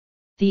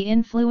 The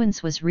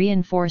influence was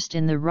reinforced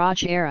in the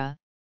Raj era,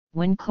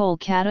 when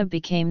Kolkata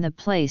became the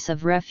place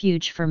of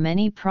refuge for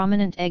many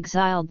prominent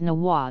exiled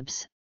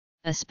Nawabs,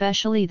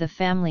 especially the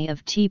family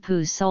of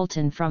Tipu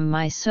Sultan from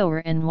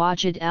Mysore and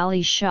Wajid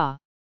Ali Shah,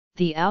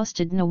 the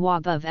ousted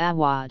Nawab of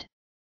Awadh.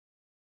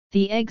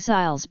 The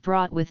exiles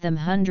brought with them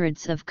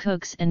hundreds of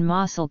cooks and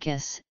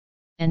masalkas,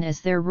 and as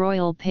their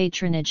royal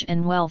patronage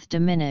and wealth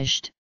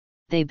diminished,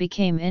 they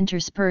became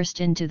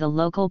interspersed into the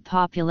local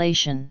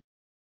population.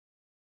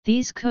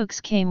 These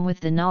cooks came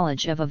with the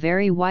knowledge of a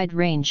very wide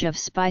range of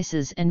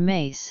spices and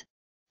mace,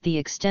 the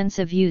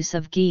extensive use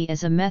of ghee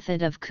as a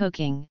method of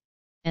cooking,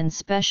 and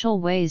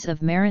special ways of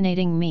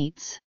marinating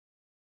meats.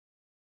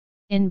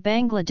 In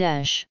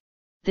Bangladesh,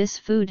 this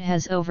food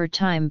has over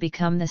time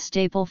become the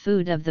staple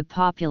food of the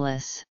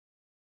populace.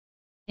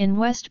 In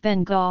West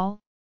Bengal,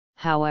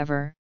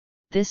 however,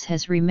 this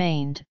has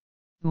remained,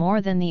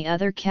 more than the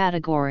other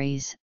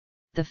categories,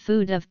 the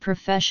food of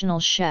professional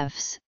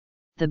chefs.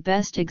 The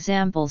best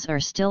examples are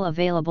still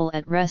available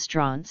at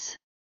restaurants.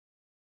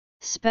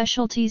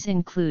 Specialties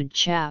include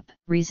chap,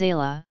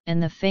 risala,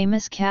 and the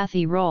famous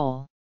Kathi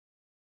roll.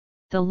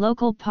 The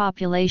local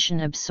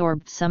population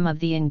absorbed some of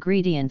the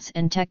ingredients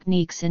and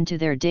techniques into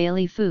their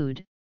daily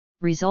food,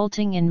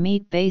 resulting in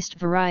meat-based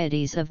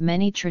varieties of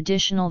many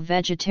traditional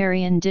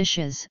vegetarian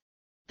dishes,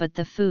 but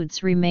the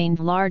foods remained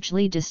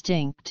largely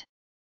distinct.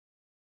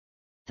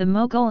 The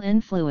Mughal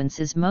influence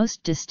is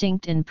most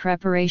distinct in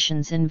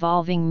preparations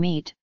involving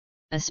meat,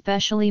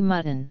 especially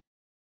mutton.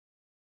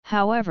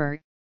 However,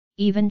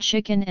 even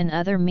chicken and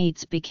other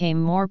meats became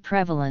more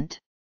prevalent.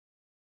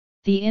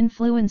 The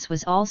influence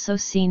was also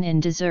seen in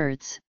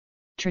desserts.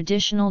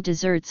 Traditional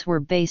desserts were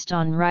based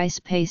on rice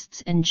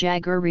pastes and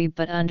jaggery,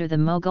 but under the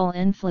Mughal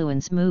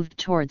influence moved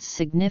towards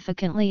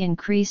significantly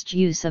increased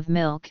use of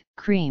milk,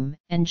 cream,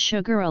 and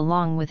sugar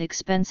along with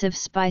expensive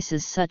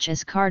spices such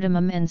as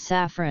cardamom and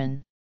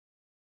saffron.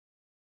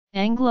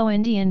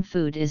 Anglo-Indian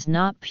food is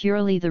not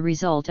purely the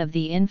result of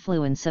the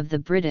influence of the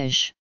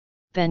British.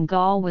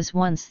 Bengal was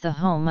once the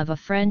home of a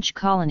French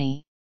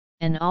colony,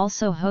 and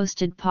also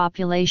hosted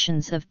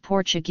populations of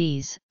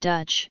Portuguese,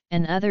 Dutch,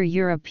 and other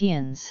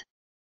Europeans.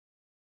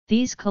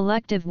 These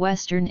collective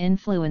Western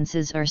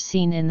influences are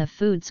seen in the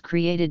foods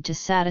created to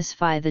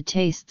satisfy the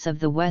tastes of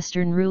the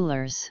Western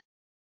rulers.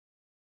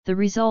 The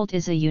result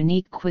is a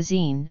unique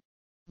cuisine,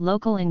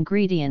 local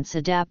ingredients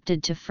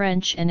adapted to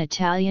French and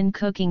Italian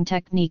cooking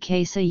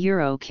techniques, a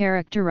Euro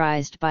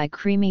characterized by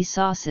creamy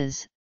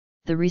sauces,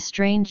 the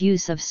restrained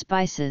use of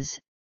spices,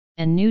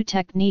 and new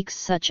techniques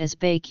such as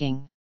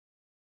baking.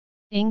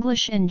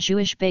 English and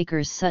Jewish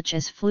bakers such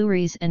as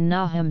Fleury's and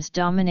Nahum's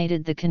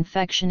dominated the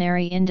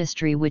confectionery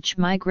industry, which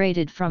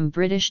migrated from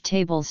British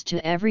tables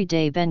to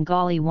everyday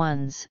Bengali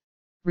ones,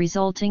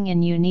 resulting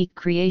in unique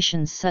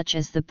creations such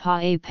as the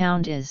pae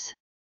pound is.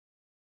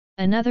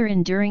 Another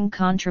enduring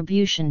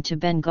contribution to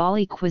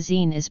Bengali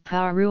cuisine is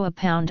parua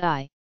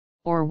poundai,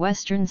 or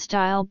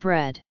Western-style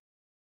bread.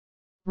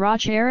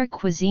 Rajara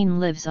cuisine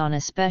lives on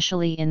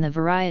especially in the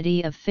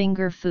variety of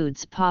finger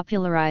foods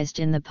popularized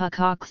in the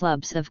Pukka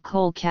clubs of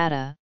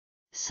Kolkata,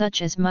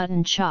 such as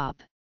mutton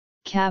chop,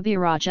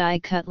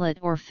 kabirajai cutlet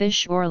or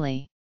fish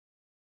orli.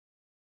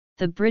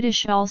 The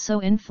British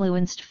also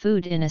influenced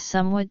food in a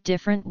somewhat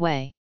different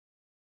way.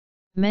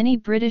 Many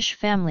British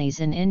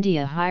families in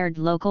India hired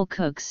local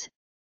cooks,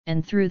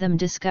 and through them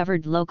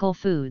discovered local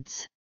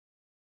foods.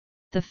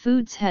 The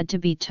foods had to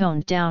be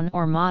toned down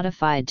or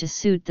modified to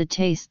suit the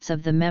tastes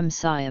of the Mem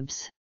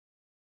Sahibs.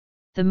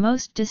 The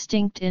most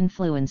distinct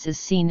influence is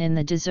seen in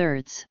the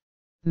desserts,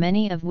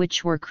 many of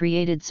which were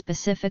created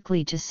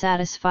specifically to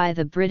satisfy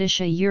the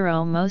British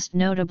Euro, most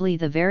notably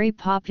the very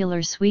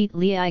popular sweet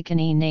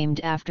liikani named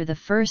after the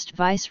first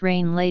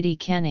Vicereine Lady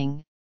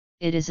Canning.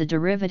 It is a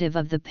derivative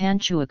of the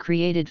panchua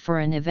created for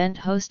an event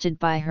hosted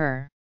by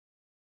her.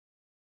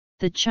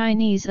 The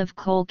Chinese of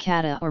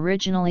Kolkata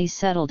originally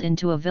settled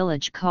into a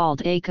village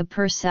called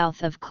Akapur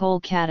south of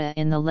Kolkata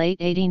in the late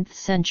 18th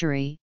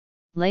century,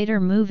 later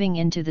moving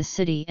into the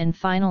city and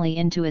finally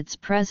into its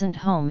present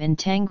home in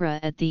Tangra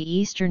at the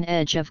eastern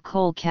edge of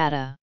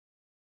Kolkata.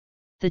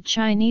 The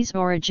Chinese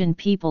origin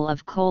people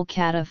of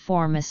Kolkata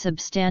form a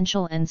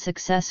substantial and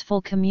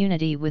successful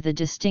community with a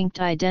distinct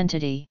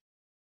identity.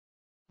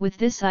 With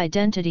this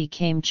identity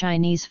came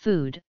Chinese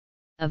food,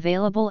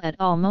 available at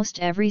almost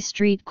every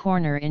street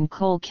corner in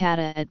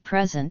Kolkata at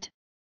present,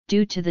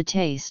 due to the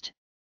taste,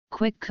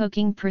 quick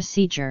cooking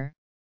procedure,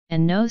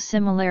 and no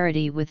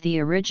similarity with the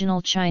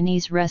original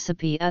Chinese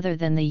recipe other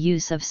than the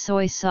use of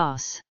soy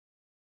sauce.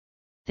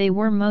 They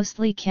were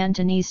mostly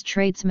Cantonese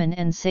tradesmen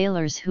and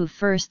sailors who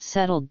first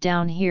settled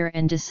down here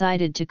and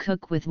decided to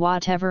cook with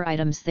whatever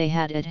items they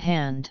had at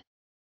hand.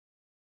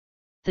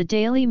 The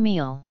daily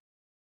meal.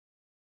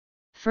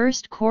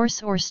 First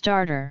course or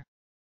starter.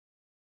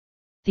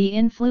 The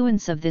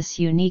influence of this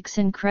unique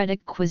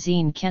syncretic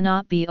cuisine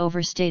cannot be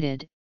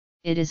overstated.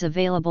 It is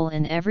available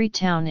in every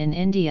town in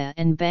India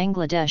and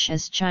Bangladesh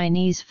as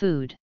Chinese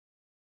food.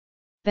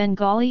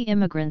 Bengali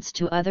immigrants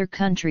to other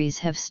countries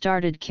have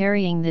started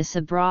carrying this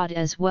abroad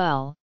as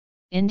well.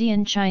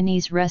 Indian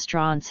Chinese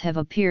restaurants have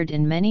appeared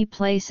in many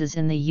places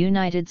in the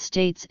United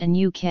States and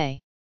UK.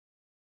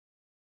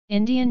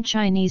 Indian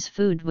Chinese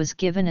food was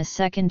given a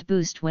second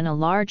boost when a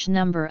large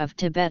number of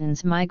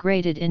Tibetans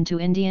migrated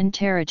into Indian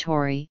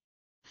territory,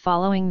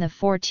 following the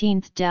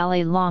 14th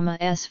Dalai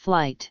Lama's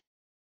flight.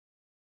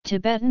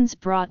 Tibetans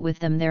brought with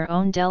them their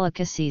own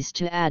delicacies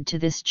to add to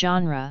this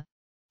genre,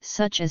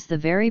 such as the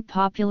very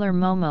popular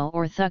momo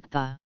or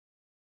thukpa.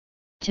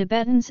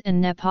 Tibetans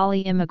and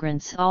Nepali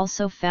immigrants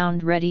also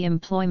found ready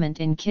employment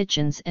in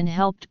kitchens and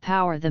helped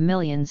power the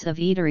millions of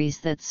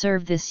eateries that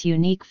serve this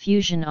unique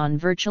fusion on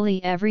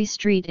virtually every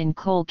street in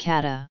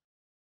Kolkata.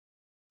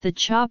 The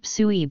chop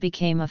suey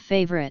became a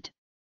favorite,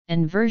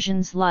 and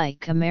versions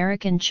like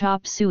American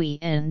chop suey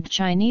and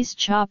Chinese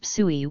chop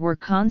suey were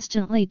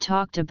constantly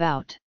talked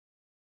about.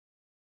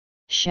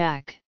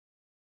 Shack.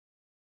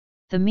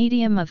 The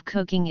medium of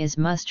cooking is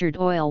mustard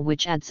oil,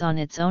 which adds on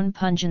its own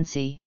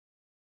pungency.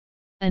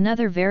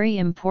 Another very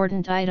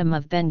important item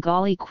of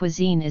Bengali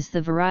cuisine is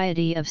the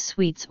variety of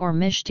sweets, or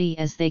mishti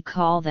as they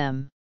call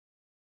them.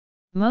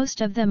 Most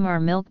of them are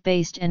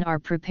milk-based and are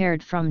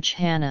prepared from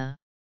chana.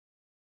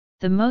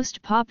 The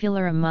most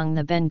popular among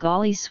the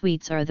Bengali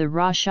sweets are the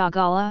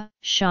Rasagala,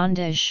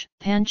 Shandesh,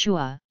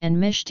 Panchua, and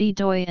Mishti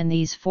Doi, and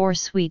these four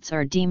sweets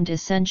are deemed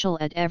essential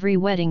at every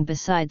wedding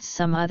besides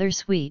some other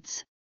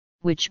sweets,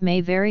 which may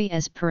vary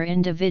as per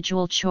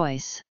individual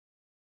choice.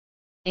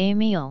 A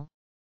meal,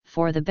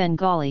 for the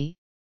Bengali,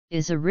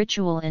 is a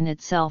ritual in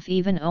itself,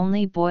 even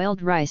only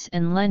boiled rice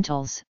and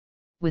lentils,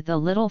 with a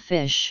little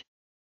fish.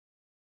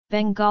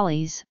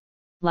 Bengalis,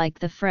 like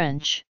the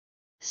French,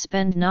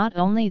 spend not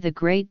only the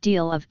great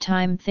deal of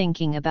time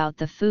thinking about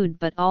the food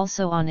but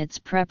also on its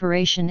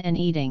preparation and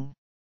eating.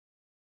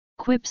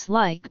 Quips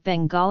like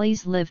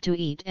Bengalis live to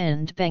eat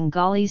and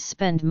Bengalis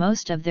spend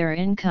most of their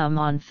income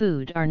on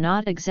food are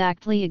not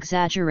exactly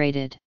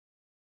exaggerated.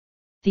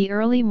 The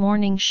early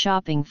morning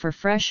shopping for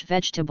fresh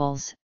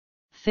vegetables,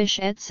 fish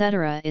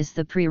etc. is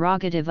the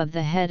prerogative of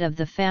the head of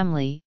the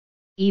family,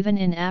 even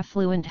in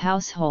affluent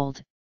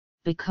household,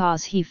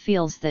 because he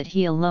feels that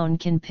he alone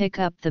can pick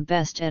up the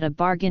best at a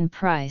bargain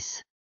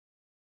price.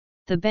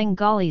 The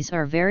Bengalis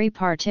are very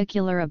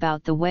particular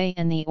about the way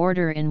and the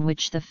order in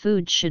which the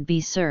food should be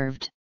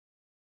served.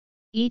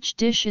 Each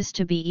dish is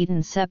to be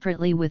eaten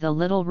separately with a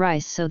little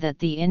rice so that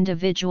the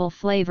individual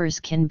flavors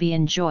can be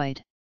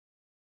enjoyed.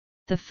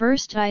 The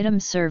first item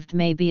served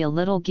may be a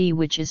little ghee,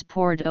 which is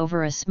poured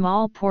over a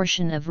small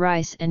portion of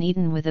rice and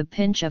eaten with a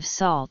pinch of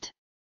salt.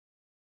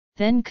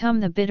 Then come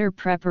the bitter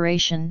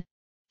preparation,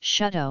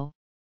 shutto,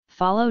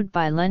 followed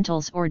by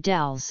lentils or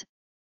dals,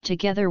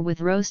 together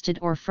with roasted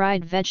or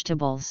fried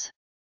vegetables.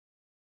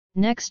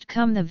 Next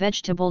come the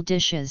vegetable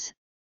dishes,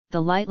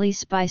 the lightly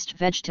spiced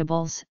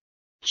vegetables,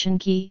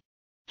 chinki,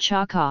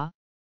 chaka,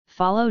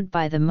 followed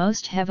by the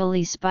most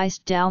heavily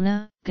spiced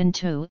dalna,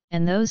 gantu,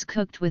 and those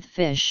cooked with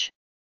fish.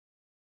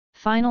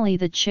 Finally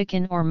the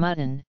chicken or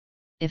mutton,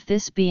 if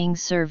this being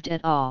served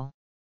at all.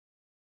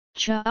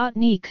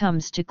 Chutney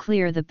comes to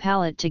clear the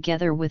palate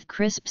together with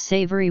crisp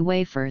savory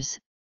wafers,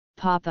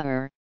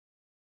 papad.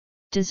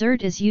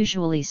 Dessert is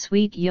usually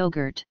sweet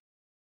yogurt.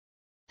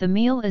 The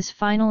meal is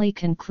finally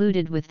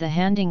concluded with the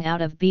handing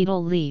out of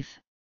betel leaf,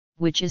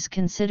 which is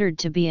considered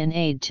to be an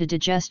aid to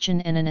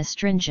digestion and an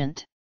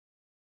astringent.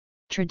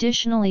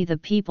 Traditionally the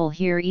people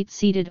here eat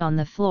seated on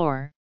the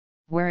floor,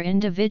 where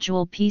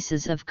individual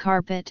pieces of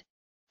carpet,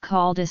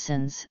 called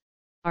asans,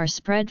 are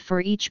spread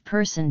for each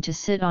person to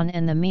sit on,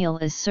 and the meal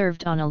is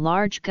served on a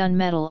large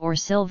gunmetal or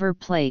silver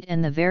plate,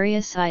 and the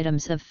various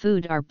items of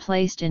food are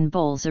placed in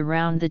bowls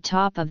around the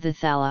top of the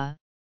thala,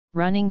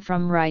 running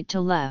from right to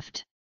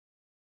left.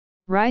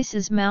 Rice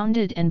is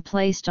mounded and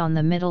placed on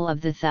the middle of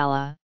the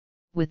thala,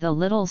 with a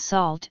little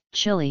salt,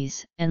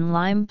 chilies, and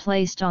lime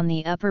placed on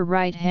the upper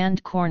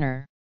right-hand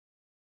corner.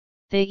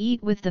 They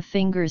eat with the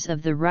fingers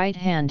of the right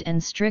hand,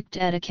 and strict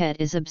etiquette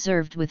is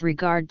observed with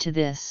regard to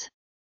this.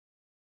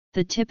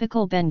 The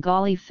typical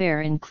Bengali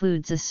fare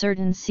includes a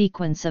certain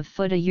sequence of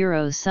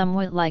food,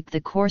 somewhat like the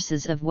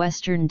courses of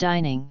Western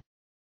dining.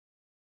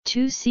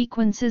 Two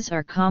sequences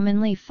are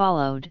commonly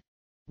followed,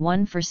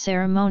 one for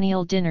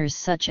ceremonial dinners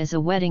such as a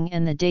wedding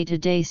and the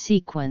day-to-day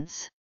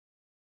sequence.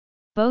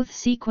 Both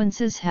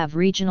sequences have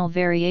regional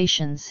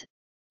variations,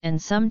 and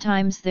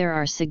sometimes there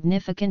are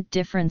significant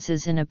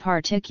differences in a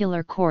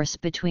particular course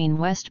between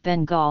West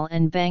Bengal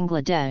and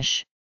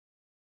Bangladesh.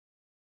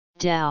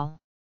 Dal.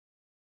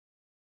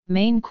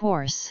 Main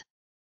course.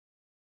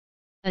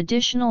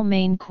 Additional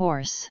main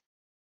course.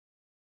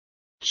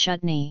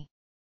 Chutney.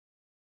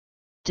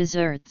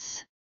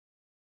 Desserts.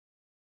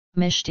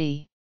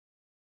 Mishti.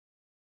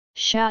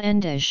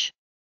 Shandesh.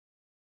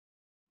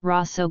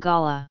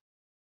 Rasogala.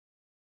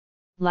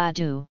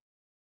 Laddu.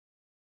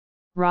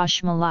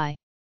 Rashmalai.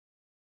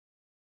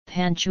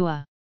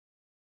 Panchua.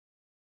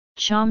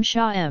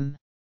 Chamsham.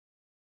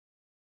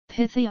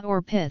 Pitha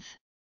or pith.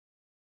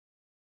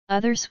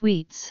 Other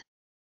sweets.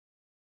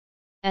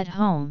 At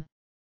home,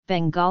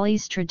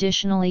 Bengalis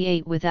traditionally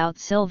ate without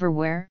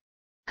silverware,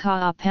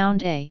 ka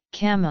pound a,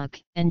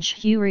 kamuk, and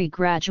churi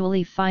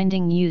gradually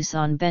finding use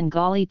on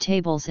Bengali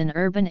tables in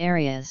urban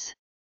areas.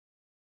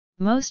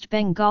 Most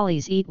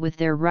Bengalis eat with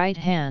their right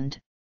hand,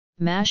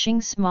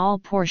 mashing small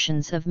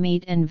portions of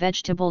meat and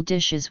vegetable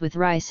dishes with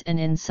rice and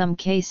in some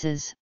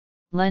cases,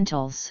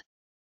 lentils.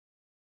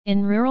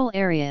 In rural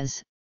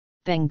areas,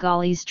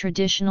 Bengalis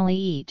traditionally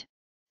eat,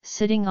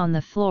 sitting on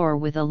the floor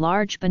with a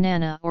large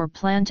banana or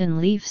plantain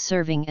leaf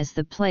serving as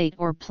the plate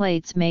or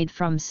plates made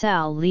from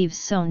sal leaves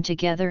sewn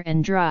together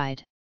and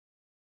dried.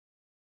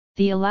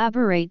 The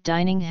elaborate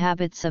dining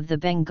habits of the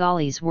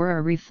Bengalis were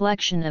a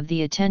reflection of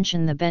the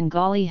attention the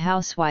Bengali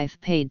housewife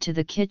paid to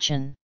the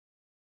kitchen.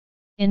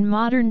 In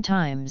modern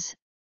times,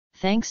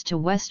 thanks to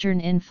Western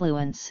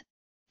influence,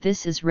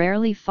 this is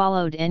rarely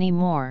followed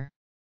anymore.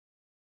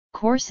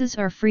 Courses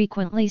are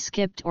frequently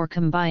skipped or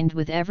combined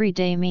with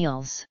everyday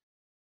meals.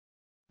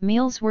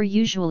 Meals were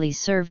usually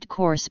served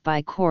course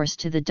by course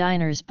to the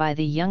diners by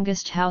the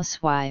youngest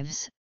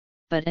housewives,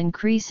 but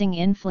increasing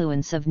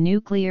influence of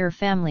nuclear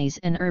families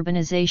and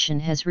urbanization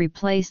has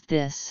replaced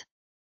this.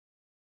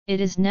 It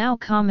is now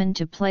common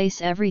to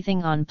place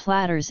everything on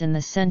platters in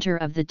the center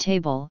of the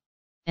table,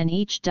 and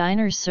each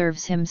diner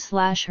serves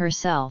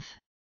him/herself.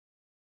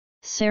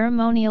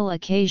 Ceremonial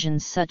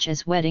occasions such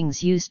as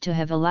weddings used to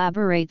have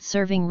elaborate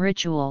serving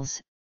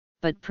rituals,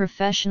 but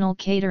professional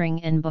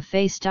catering and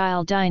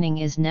buffet-style dining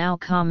is now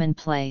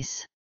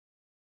commonplace.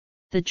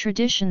 The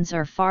traditions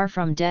are far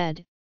from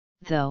dead,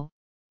 though.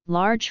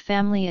 Large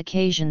family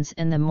occasions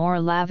and the more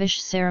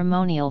lavish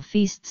ceremonial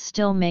feasts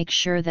still make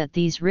sure that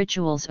these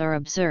rituals are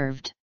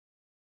observed.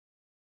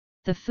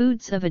 The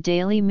foods of a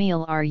daily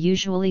meal are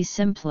usually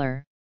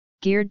simpler,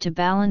 geared to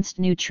balanced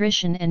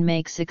nutrition and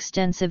makes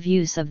extensive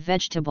use of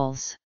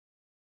vegetables.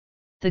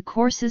 The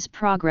courses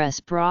progress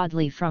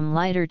broadly from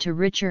lighter to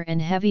richer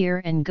and heavier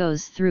and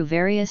goes through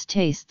various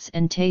tastes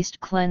and taste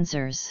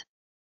cleansers.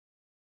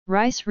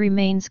 Rice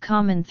remains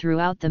common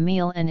throughout the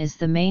meal and is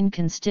the main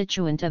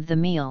constituent of the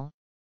meal,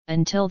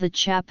 until the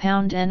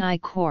cha-pound-ni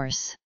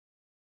course.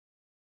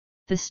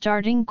 The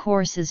starting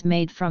course is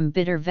made from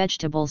bitter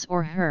vegetables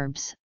or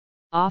herbs,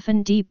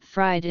 often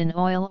deep-fried in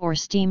oil or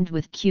steamed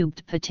with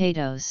cubed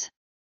potatoes.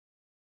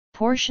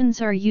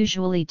 Portions are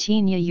usually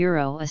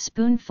 €10 a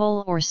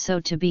spoonful or so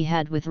to be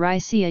had with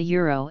rice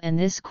 €1, and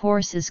this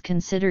course is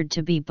considered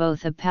to be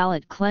both a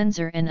palate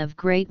cleanser and of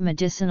great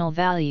medicinal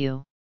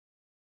value.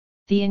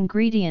 The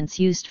ingredients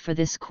used for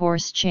this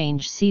course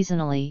change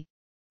seasonally,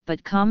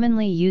 but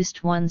commonly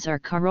used ones are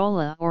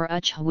carolla or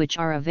uch, which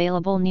are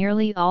available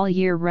nearly all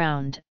year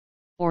round,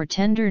 or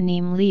tender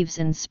neem leaves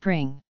in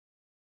spring.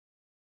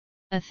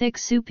 A thick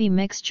soupy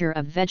mixture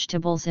of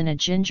vegetables in a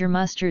ginger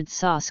mustard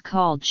sauce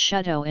called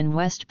shutto in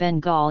West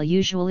Bengal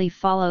usually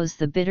follows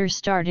the bitter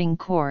starting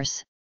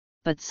course,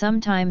 but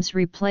sometimes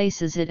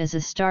replaces it as a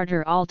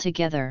starter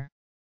altogether.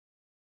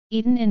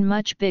 Eaten in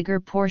much bigger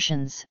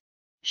portions,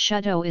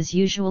 shutto is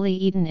usually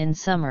eaten in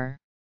summer.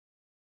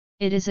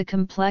 It is a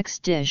complex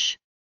dish,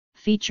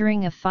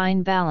 featuring a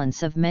fine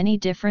balance of many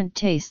different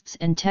tastes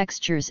and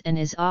textures, and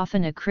is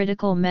often a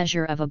critical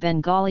measure of a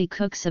Bengali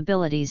cook's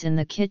abilities in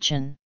the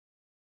kitchen.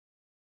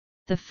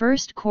 The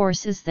first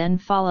course is then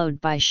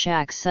followed by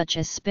shak such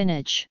as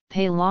spinach,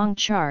 palang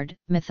chard,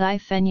 methi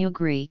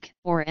fenugreek,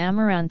 or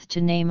amaranth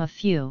to name a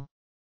few.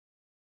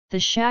 The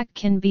shak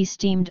can be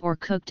steamed or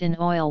cooked in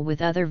oil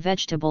with other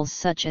vegetables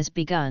such as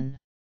begun.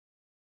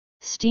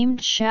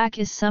 Steamed shak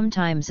is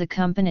sometimes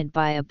accompanied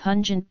by a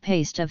pungent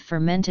paste of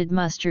fermented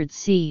mustard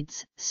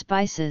seeds,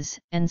 spices,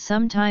 and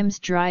sometimes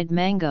dried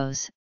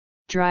mangoes,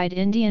 dried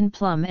Indian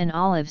plum and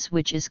olives,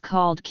 which is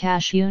called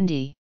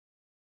kashundi.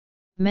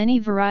 Many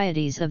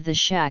varieties of the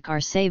shak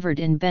are savoured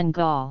in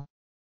Bengal.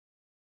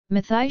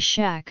 Methi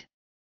shak,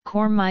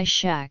 kormai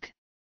shak,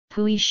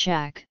 pui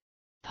shak,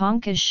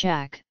 pankaj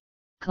shak,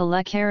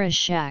 kalekara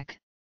shak,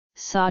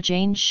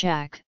 sajane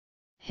shak,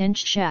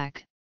 hinch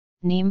shak,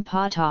 neem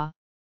pata,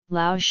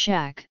 lao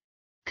shak,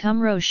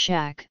 kumro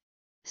shak,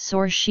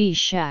 sorshi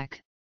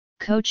shak,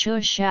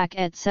 kochua shak,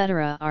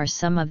 etc. are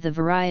some of the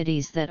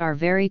varieties that are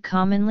very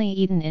commonly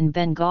eaten in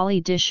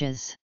Bengali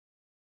dishes.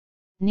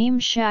 Neem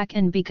shak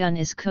and begun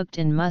is cooked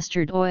in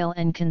mustard oil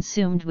and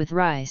consumed with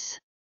rice.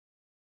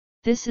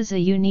 This is a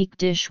unique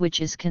dish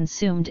which is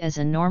consumed as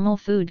a normal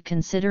food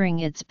considering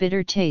its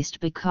bitter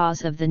taste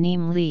because of the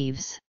neem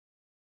leaves.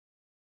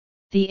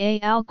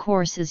 The al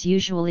course is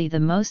usually the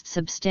most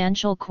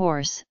substantial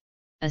course,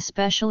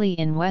 especially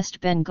in West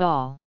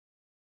Bengal.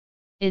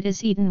 It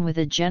is eaten with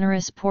a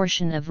generous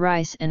portion of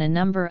rice and a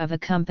number of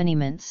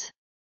accompaniments.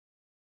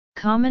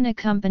 Common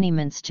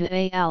accompaniments to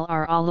al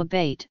are aloo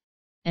bait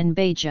and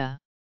beja.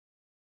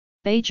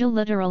 Beja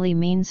literally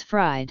means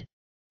fried.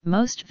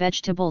 Most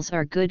vegetables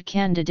are good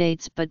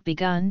candidates, but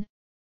begun,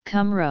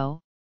 kumro,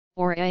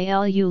 or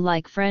alu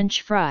like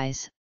French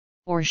fries,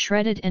 or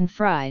shredded and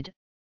fried,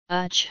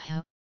 uch,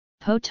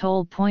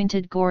 potole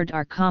pointed gourd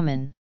are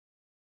common.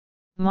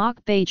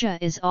 Mock beja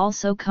is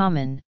also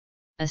common,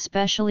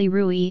 especially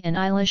rui and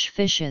eilish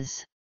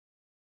fishes.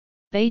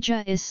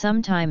 Beja is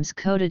sometimes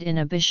coated in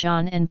a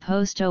bishan and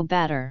posto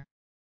batter.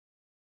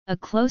 A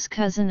close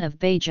cousin of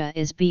beja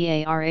is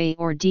bara,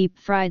 or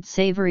deep-fried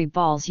savory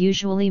balls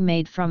usually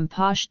made from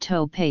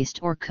pashto paste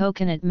or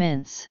coconut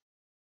mince.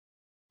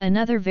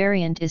 Another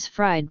variant is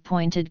fried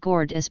pointed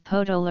gourd as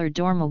potolar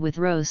dorma with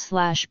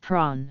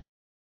roe/prawn.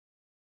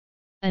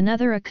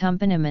 Another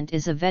accompaniment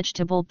is a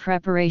vegetable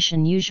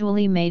preparation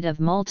usually made of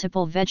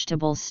multiple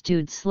vegetables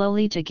stewed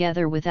slowly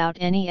together without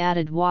any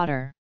added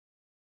water.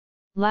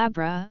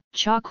 Labra,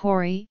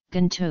 chakori,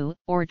 gantu,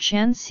 or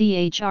chan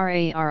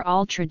chra are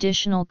all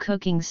traditional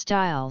cooking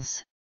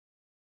styles.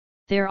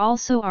 There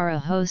also are a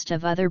host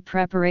of other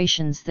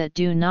preparations that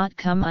do not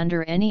come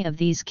under any of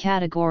these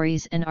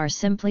categories and are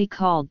simply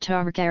called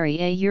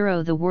tarkari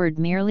euro. The word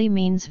merely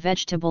means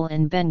vegetable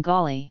in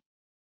Bengali.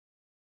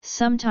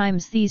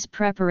 Sometimes these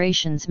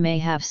preparations may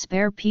have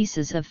spare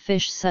pieces of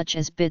fish such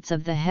as bits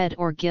of the head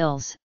or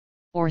gills,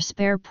 or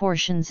spare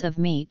portions of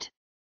meat.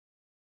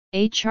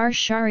 A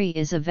charshari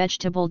is a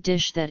vegetable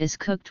dish that is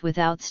cooked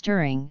without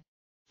stirring,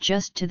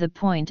 just to the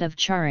point of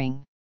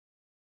charring.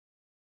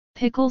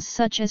 Pickles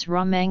such as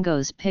raw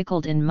mangoes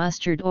pickled in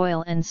mustard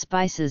oil and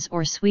spices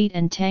or sweet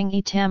and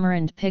tangy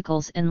tamarind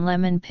pickles and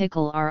lemon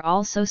pickle are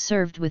also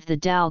served with the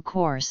dal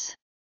course.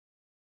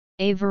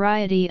 A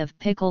variety of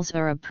pickles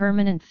are a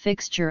permanent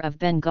fixture of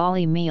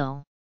Bengali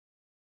meal.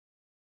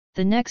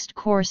 The next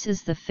course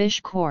is the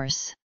fish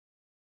course.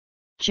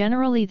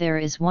 Generally there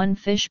is one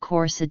fish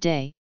course a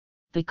day,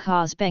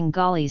 because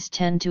Bengalis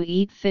tend to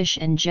eat fish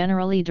and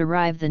generally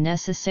derive the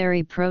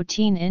necessary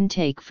protein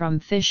intake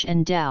from fish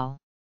and dal.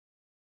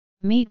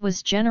 Meat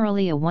was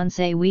generally a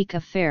once-a-week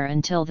affair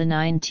until the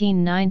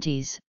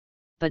 1990s,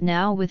 but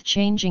now with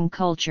changing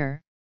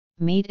culture,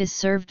 meat is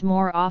served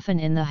more often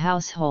in the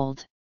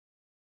household.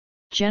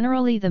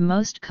 Generally the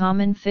most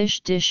common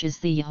fish dish is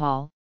the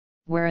yahal,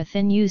 where a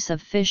thin use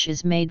of fish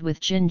is made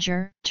with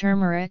ginger,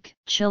 turmeric,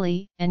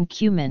 chili, and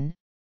cumin,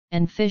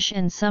 and fish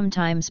and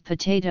sometimes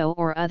potato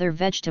or other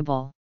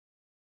vegetable.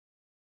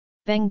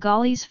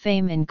 Bengalis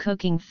fame in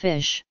cooking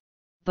fish,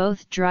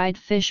 both dried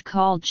fish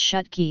called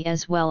shutki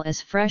as well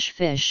as fresh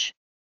fish.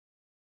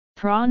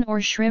 Prawn or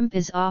shrimp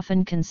is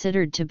often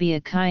considered to be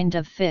a kind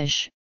of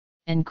fish,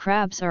 and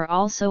crabs are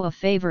also a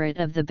favorite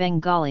of the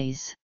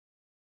Bengalis.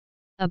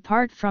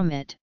 Apart from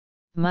it,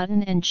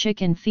 mutton and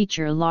chicken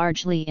feature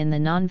largely in the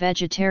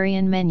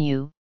non-vegetarian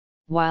menu,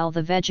 while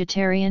the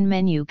vegetarian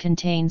menu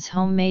contains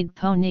homemade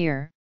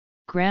paneer,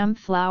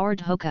 gram-floured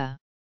hoka.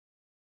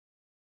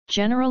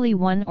 Generally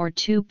 1 or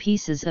 2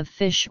 pieces of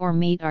fish or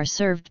meat are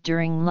served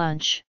during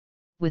lunch,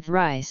 with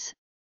rice,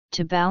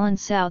 to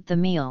balance out the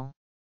meal.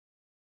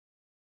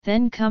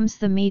 Then comes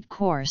the meat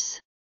course.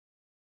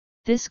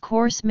 This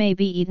course may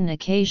be eaten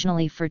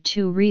occasionally for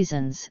 2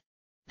 reasons: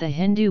 the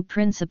Hindu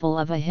principle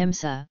of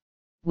ahimsa,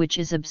 which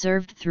is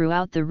observed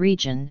throughout the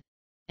region,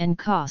 and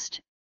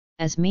cost,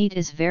 as meat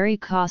is very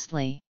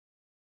costly.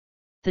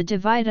 The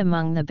divide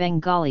among the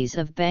Bengalis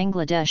of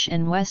Bangladesh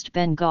and West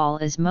Bengal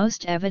is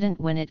most evident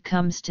when it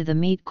comes to the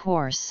meat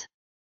course.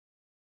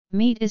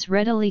 Meat is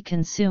readily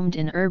consumed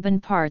in urban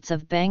parts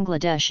of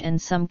Bangladesh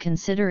and some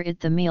consider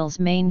it the meal's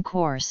main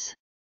course.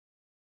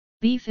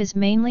 Beef is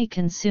mainly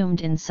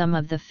consumed in some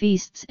of the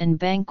feasts and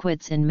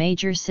banquets in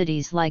major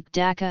cities like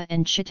Dhaka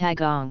and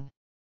Chittagong.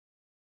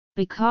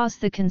 Because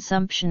the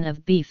consumption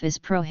of beef is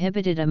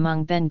prohibited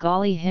among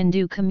Bengali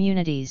Hindu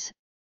communities,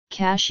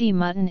 Kashi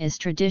mutton is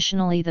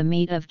traditionally the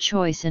meat of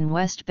choice in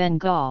West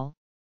Bengal,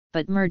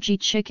 but murgi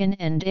chicken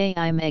and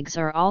aim eggs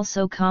are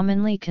also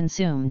commonly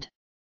consumed.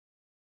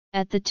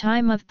 At the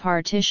time of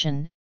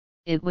partition,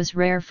 it was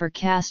rare for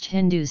caste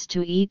Hindus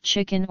to eat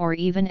chicken or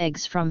even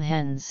eggs from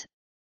hens,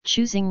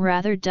 choosing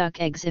rather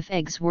duck eggs if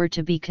eggs were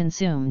to be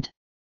consumed.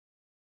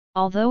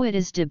 Although it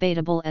is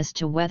debatable as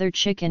to whether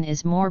chicken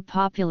is more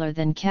popular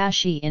than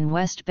kashi in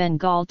West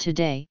Bengal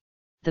today,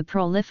 the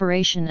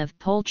proliferation of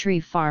poultry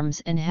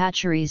farms and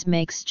hatcheries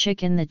makes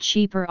chicken the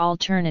cheaper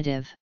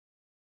alternative.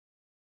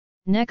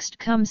 Next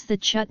comes the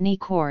chutney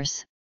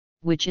course,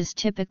 which is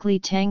typically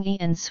tangy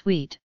and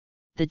sweet.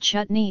 The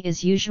chutney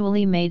is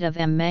usually made of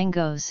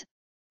mangoes,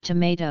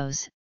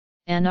 tomatoes,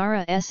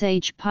 anara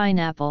sh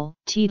pineapple,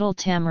 teetal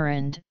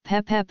tamarind,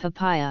 pepe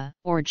papaya,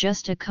 or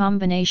just a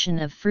combination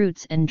of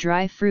fruits and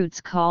dry fruits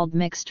called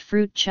mixed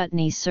fruit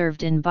chutney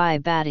served in bai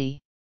bati.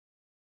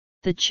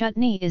 The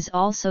chutney is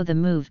also the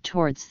move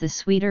towards the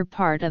sweeter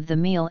part of the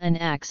meal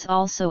and acts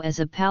also as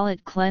a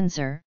palate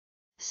cleanser,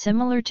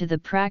 similar to the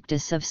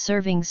practice of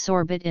serving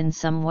sorbet in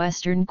some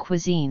Western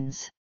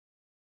cuisines.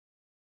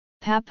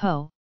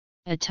 Papo,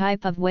 a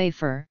type of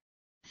wafer,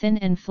 thin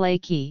and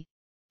flaky,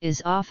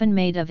 is often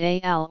made of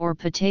al or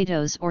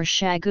potatoes or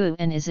shagu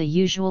and is a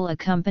usual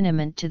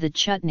accompaniment to the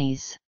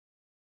chutneys.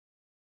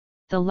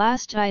 The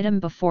last item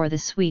before the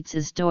sweets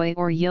is doi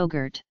or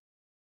yogurt.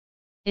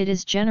 It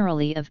is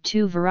generally of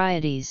 2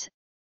 varieties,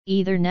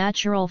 either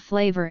natural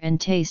flavor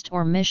and taste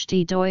or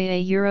mishti doi a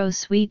Euro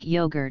sweet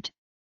yogurt,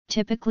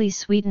 typically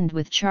sweetened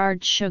with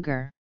charred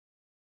sugar.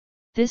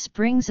 This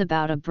brings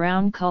about a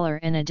brown color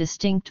and a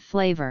distinct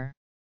flavor.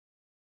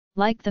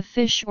 Like the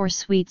fish or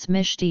sweets,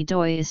 mishti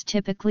doi is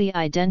typically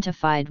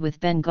identified with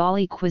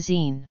Bengali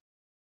cuisine.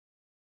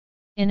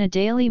 In a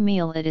daily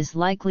meal it is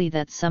likely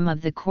that some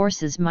of the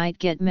courses might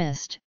get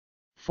missed,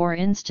 for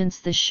instance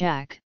the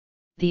shak,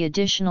 the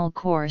additional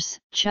course,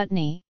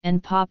 chutney,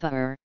 and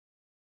papad.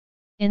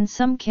 In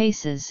some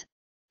cases,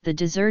 the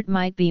dessert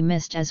might be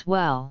missed as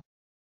well.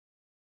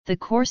 The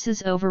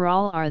courses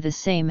overall are the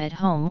same at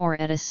home or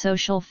at a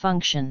social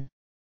function.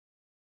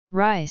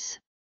 Rice,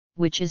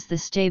 which is the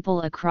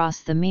staple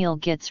across the meal,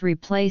 gets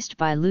replaced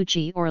by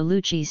luchi or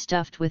luchi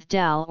stuffed with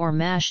dal or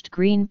mashed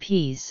green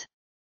peas.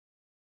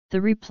 The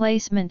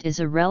replacement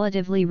is a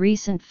relatively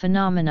recent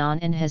phenomenon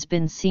and has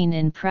been seen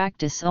in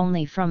practice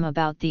only from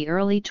about the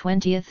early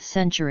 20th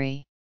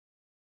century.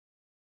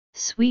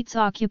 Sweets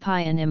occupy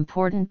an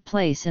important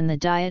place in the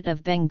diet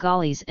of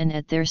Bengalis and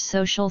at their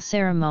social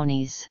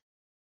ceremonies.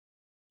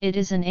 It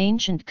is an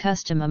ancient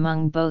custom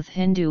among both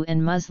Hindu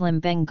and Muslim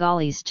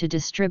Bengalis to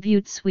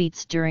distribute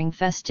sweets during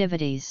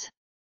festivities.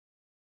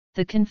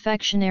 The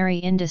confectionery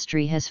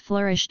industry has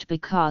flourished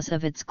because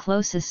of its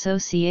close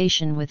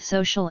association with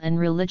social and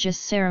religious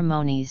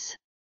ceremonies.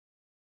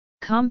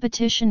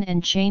 Competition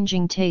and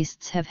changing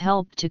tastes have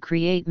helped to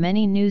create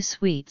many new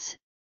sweets,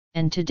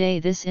 and today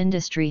this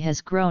industry has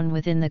grown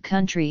within the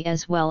country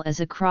as well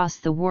as across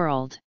the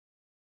world.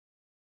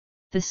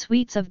 The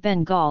sweets of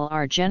Bengal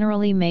are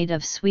generally made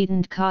of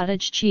sweetened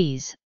cottage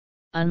cheese,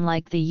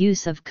 unlike the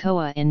use of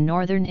koa in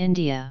northern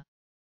India.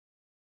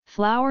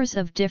 Flours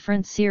of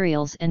different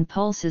cereals and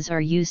pulses are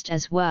used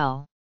as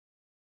well.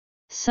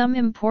 Some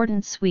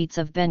important sweets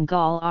of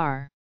Bengal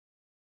are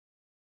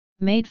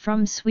made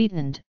from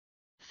sweetened,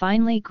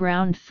 finely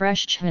ground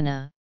fresh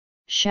chana.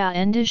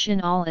 Sha-endish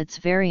in all its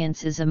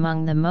variants is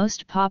among the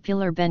most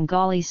popular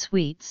Bengali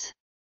sweets.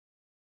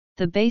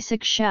 The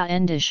basic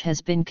sha-endish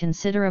has been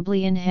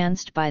considerably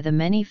enhanced by the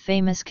many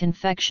famous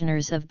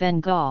confectioners of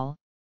Bengal,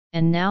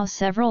 and now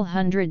several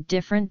hundred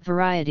different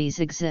varieties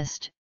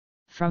exist,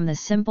 from the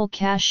simple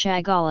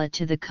kashagala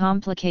to the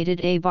complicated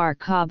abar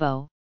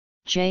kabo,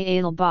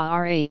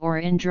 jalba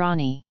or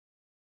indrani.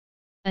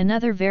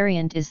 Another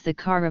variant is the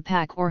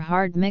karapak or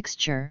hard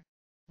mixture,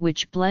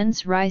 which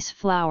blends rice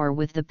flour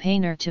with the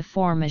paneer to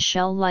form a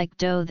shell-like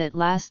dough that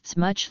lasts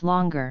much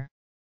longer.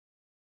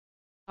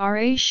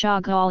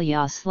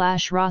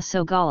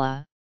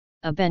 Rasogala,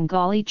 a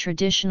Bengali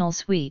traditional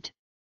sweet,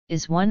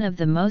 is one of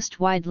the most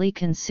widely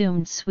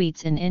consumed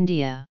sweets in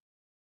India.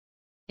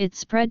 It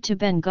spread to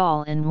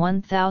Bengal in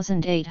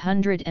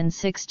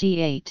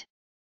 1868.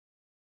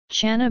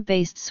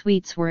 Chana-based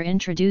sweets were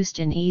introduced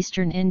in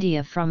eastern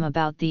India from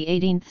about the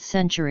 18th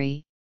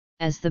century,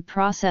 as the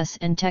process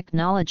and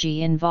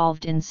technology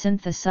involved in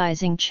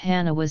synthesizing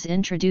chana was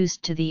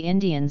introduced to the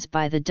Indians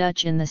by the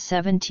Dutch in the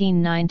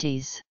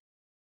 1790s.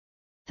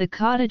 The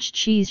cottage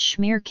cheese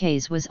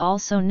smearkaas was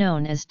also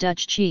known as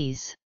Dutch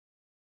cheese.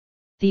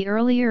 The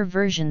earlier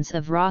versions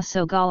of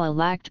Rasogala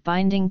lacked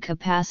binding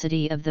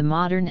capacity of the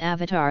modern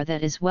avatar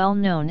that is well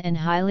known and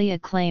highly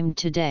acclaimed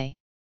today.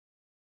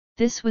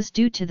 This was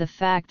due to the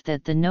fact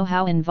that the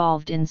know-how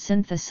involved in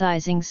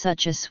synthesizing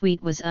such a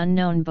sweet was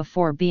unknown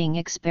before being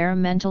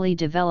experimentally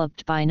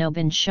developed by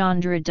Nobin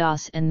Chandra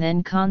Das and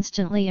then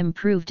constantly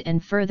improved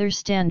and further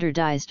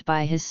standardized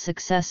by his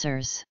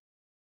successors.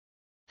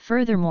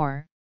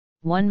 Furthermore,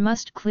 one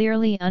must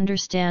clearly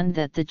understand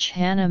that the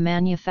chana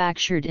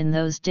manufactured in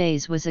those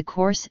days was a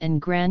coarse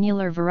and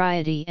granular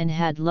variety and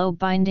had low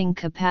binding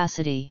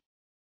capacity.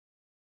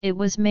 It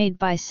was made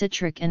by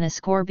citric and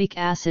ascorbic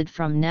acid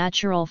from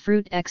natural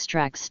fruit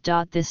extracts.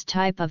 This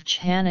type of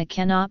chana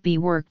cannot be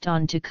worked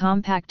on to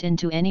compact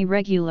into any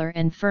regular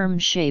and firm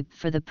shape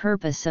for the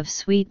purpose of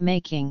sweet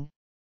making,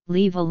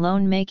 leave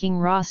alone making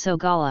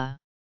rasogala.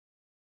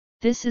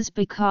 This is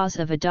because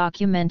of a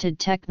documented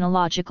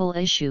technological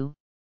issue.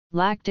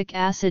 Lactic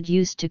acid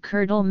used to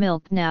curdle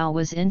milk now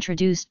was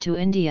introduced to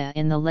India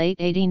in the late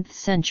 18th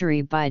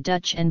century by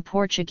Dutch and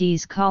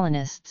Portuguese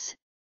colonists,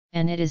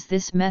 and it is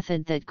this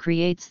method that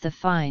creates the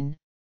fine,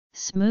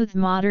 smooth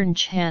modern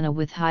chana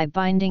with high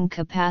binding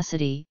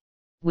capacity,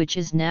 which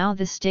is now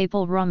the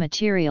staple raw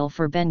material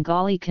for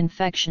Bengali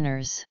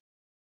confectioners.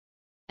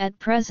 At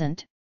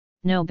present,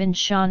 Nobin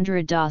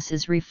Chandra Das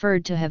is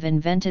referred to have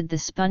invented the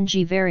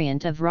spongy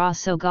variant of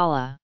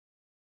Rasogala.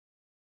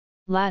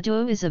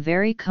 Laddu is a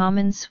very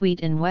common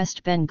sweet in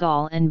West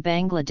Bengal and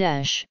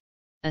Bangladesh,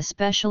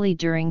 especially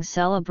during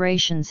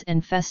celebrations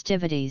and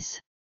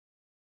festivities.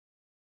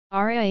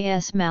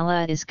 Ras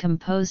mala is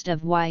composed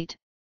of white,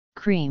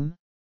 cream,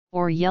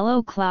 or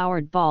yellow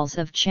floured balls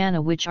of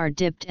chana which are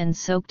dipped and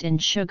soaked in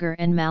sugar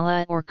and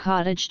mala or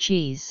cottage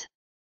cheese.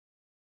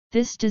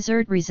 This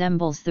dessert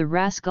resembles the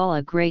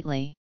rasgulla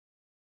greatly.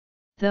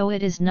 Though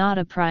it is not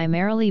a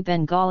primarily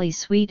Bengali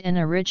sweet and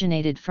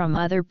originated from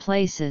other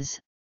places,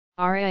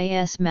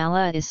 Ras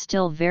mala is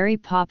still very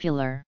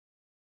popular.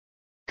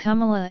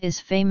 Kumala is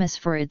famous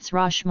for its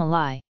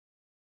rashmalai.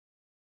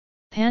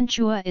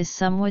 Panchua is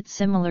somewhat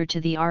similar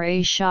to the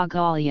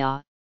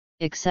rasogala,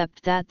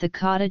 except that the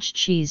cottage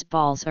cheese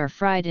balls are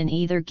fried in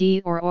either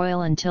ghee or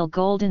oil until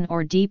golden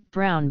or deep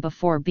brown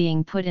before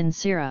being put in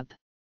syrup.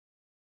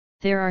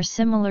 There are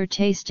similar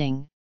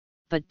tasting,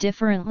 but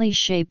differently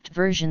shaped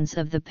versions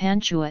of the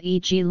panchua,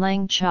 e.g.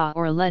 langcha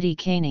or leddi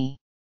kani.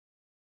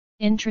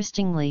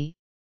 Interestingly,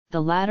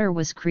 the latter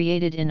was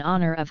created in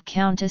honor of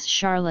Countess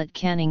Charlotte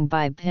Canning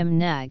by Bhim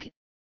Nag,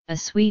 a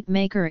sweet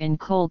maker in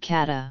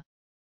Kolkata.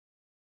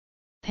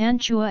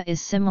 Panchua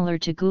is similar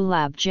to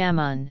gulab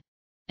jamun,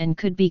 and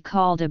could be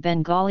called a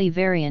Bengali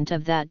variant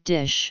of that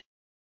dish.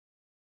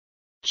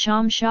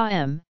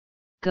 Chamsham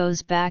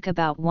goes back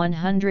about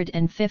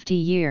 150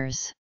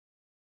 years.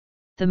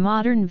 The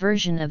modern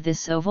version of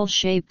this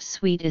oval-shaped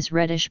sweet is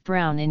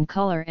reddish-brown in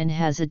color and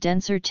has a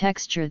denser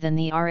texture than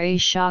the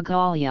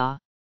rasogala.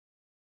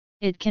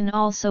 It can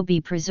also be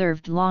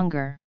preserved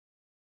longer.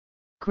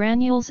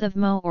 Granules of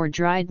moh or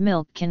dried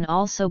milk can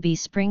also be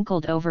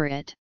sprinkled over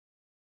it.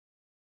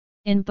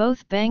 In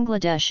both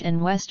Bangladesh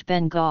and West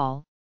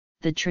Bengal,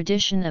 the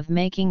tradition of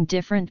making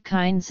different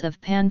kinds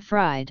of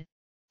pan-fried,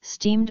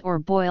 steamed or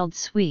boiled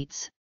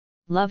sweets,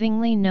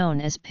 lovingly known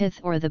as pith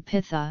or the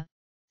pitha,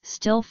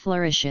 still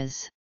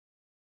flourishes.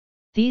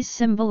 These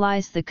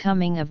symbolize the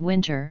coming of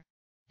winter,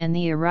 and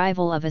the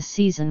arrival of a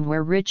season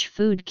where rich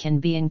food can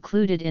be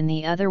included in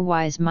the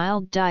otherwise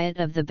mild diet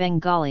of the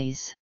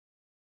Bengalis.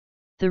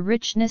 The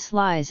richness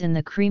lies in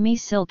the creamy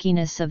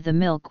silkiness of the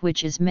milk,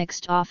 which is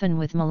mixed often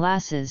with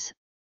molasses,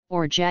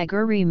 or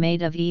jaggery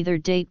made of either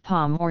date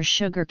palm or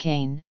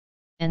sugarcane,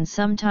 and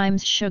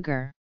sometimes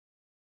sugar.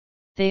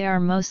 They are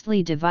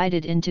mostly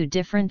divided into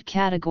different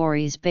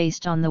categories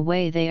based on the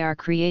way they are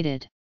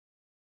created.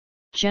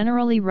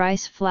 Generally,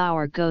 rice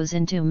flour goes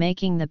into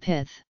making the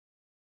pith.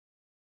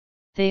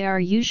 They are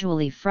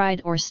usually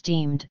fried or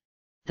steamed.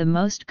 The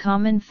most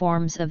common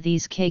forms of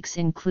these cakes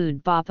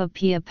include bapa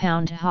pia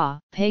pound ha,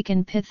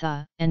 pakan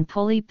pitha, and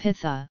puli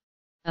pitha,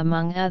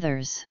 among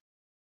others.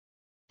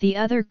 The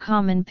other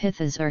common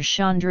pithas are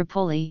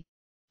chandrapuli,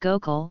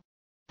 gokul,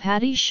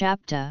 patti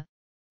shapta,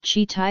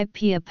 chitai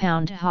pia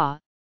pound ha,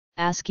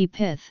 aski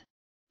pith,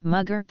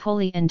 mugger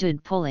puli and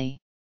dud puli.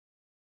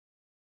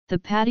 The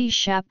patti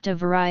shapta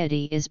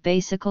variety is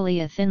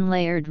basically a thin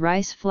layered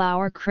rice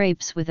flour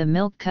crepes with a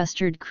milk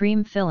custard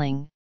cream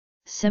filling,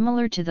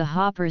 similar to the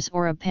hoppers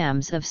or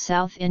appams of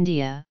South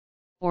India,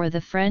 or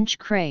the French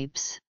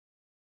crepes.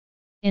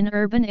 In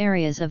urban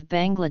areas of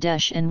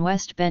Bangladesh and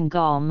West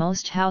Bengal,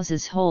 most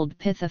houses hold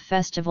pitha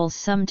festivals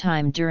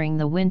sometime during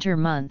the winter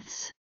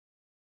months.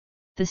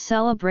 The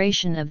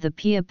celebration of the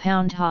Pia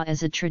Poundha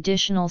as a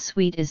traditional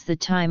sweet is the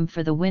time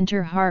for the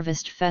Winter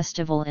Harvest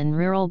Festival in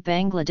rural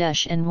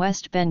Bangladesh and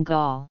West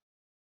Bengal.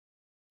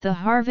 The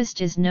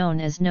harvest is known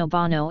as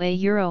Nobano a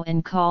Euro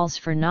and calls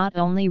for not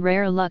only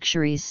rare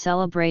luxuries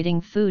celebrating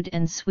food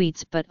and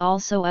sweets but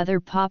also other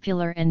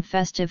popular and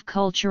festive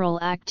cultural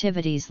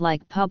activities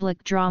like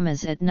public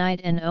dramas at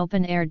night and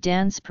open-air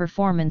dance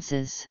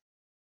performances.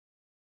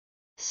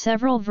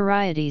 Several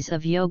varieties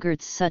of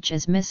yogurts such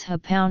as misha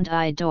pound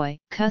I doi,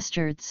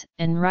 custards,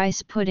 and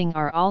rice pudding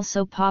are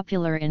also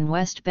popular in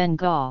West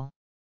Bengal.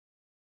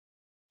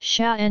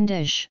 Shah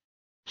endish,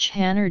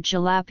 chanar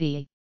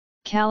jalapi,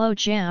 kalo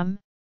jam,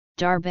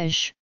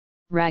 darbish,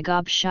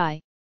 ragab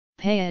shai,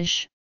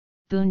 payash,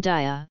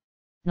 bundia,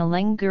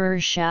 nalangur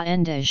shah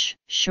endish,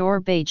 shor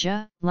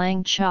beja,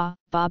 lang cha,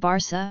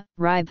 babarsa,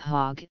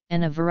 ribhog,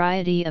 and a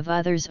variety of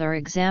others are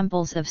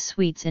examples of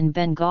sweets in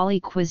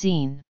Bengali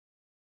cuisine.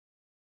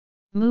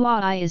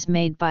 Muai is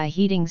made by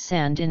heating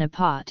sand in a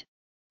pot,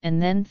 and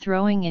then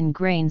throwing in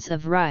grains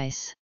of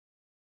rice.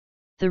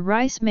 The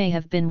rice may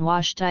have been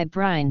washed I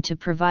brine to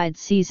provide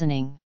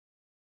seasoning.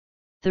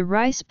 The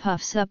rice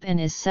puffs up and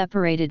is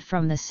separated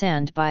from the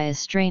sand by a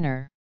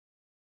strainer.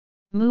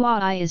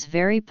 Muai is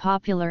very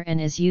popular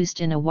and is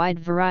used in a wide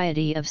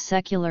variety of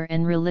secular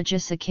and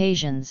religious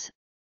occasions,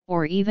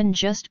 or even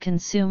just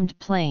consumed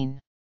plain.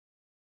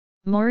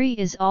 Muri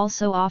is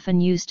also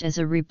often used as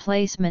a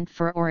replacement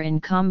for or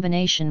in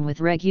combination with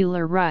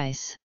regular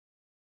rice.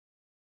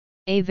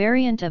 A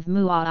variant of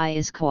muai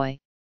is koi,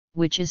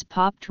 which is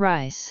popped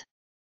rice.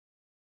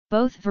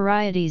 Both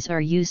varieties are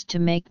used to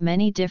make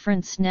many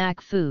different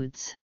snack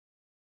foods.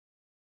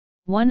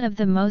 One of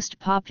the most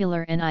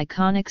popular and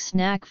iconic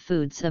snack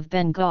foods of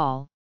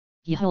Bengal,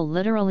 yahul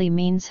literally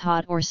means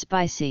hot or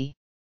spicy.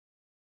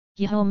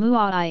 Yahul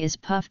muai is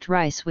puffed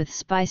rice with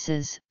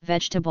spices,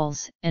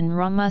 vegetables, and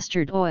raw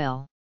mustard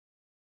oil.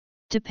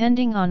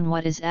 Depending on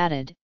what is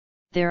added,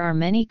 there are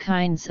many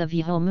kinds of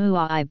yahul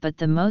muai, but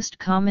the most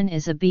common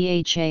is a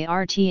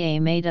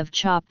bharta made of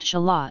chopped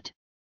shallot,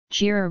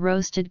 jeera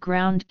roasted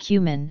ground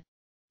cumin,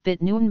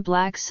 bitnoon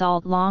black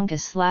salt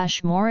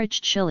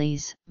longa/morich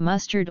chilies,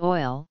 mustard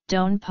oil,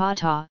 don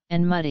pata,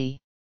 and muddy.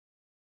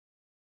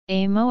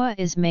 A moa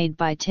is made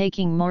by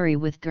taking mori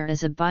with gur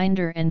as a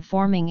binder and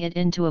forming it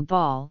into a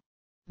ball,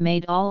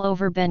 made all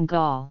over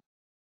Bengal.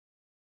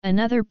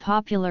 Another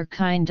popular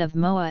kind of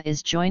moa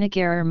is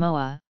Joinagar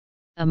moa,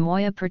 a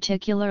moya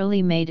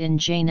particularly made in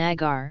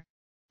Jainagar,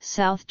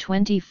 South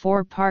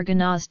 24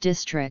 Parganas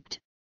district,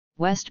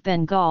 West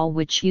Bengal,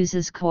 which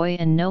uses koi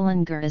and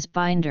nolangar as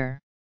binder.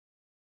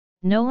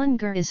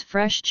 Nolangar is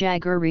fresh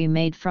jaggery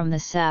made from the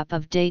sap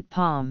of date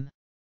palm.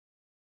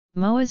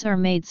 Moas are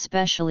made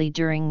specially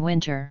during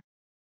winter.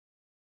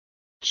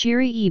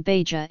 Chiri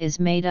beja is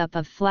made up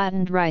of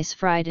flattened rice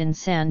fried in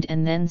sand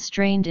and then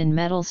strained in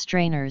metal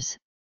strainers,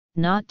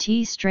 not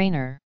tea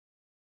strainer.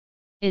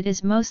 It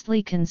is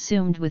mostly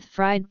consumed with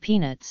fried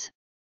peanuts,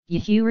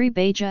 yahuri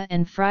beja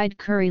and fried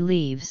curry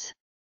leaves.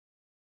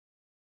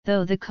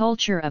 Though the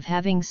culture of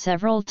having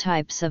several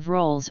types of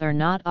rolls are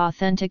not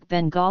authentic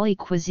Bengali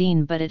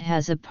cuisine, but it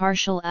has a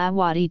partial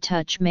Awadhi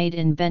touch made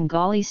in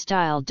Bengali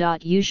style.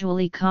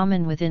 Usually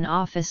common within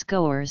office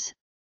goers,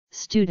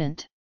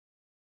 student.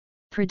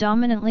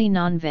 Predominantly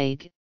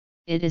non-veg,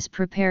 it is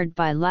prepared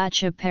by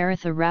lacha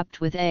paratha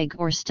wrapped with egg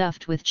or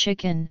stuffed with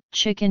chicken,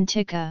 chicken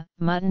tikka,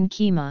 mutton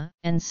keema,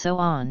 and so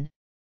on,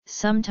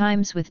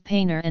 sometimes with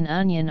paneer and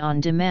onion on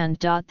demand.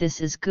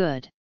 This is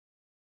good.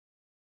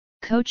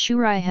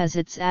 Kochurai has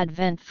its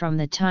advent from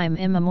the time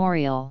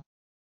immemorial.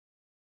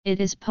 It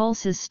is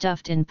pulses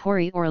stuffed in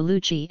puri or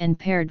luchi and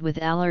paired with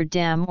alur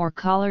dam or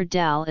collar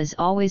dal is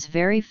always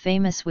very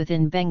famous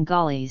within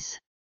Bengalis.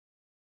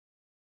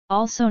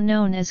 Also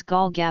known as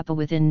Golgappa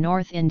within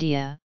North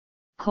India,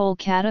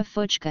 Kolkata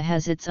Fuchka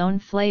has its own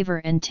flavor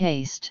and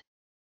taste.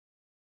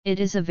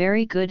 It is a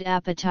very good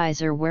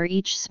appetizer where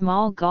each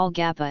small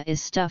Golgappa is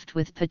stuffed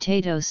with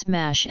potato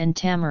smash and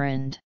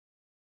tamarind.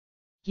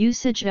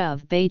 Usage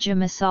of bhaja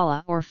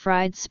masala or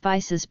fried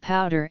spices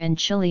powder and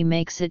chili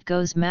makes it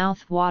goes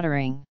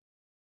mouth-watering.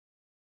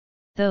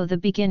 Though the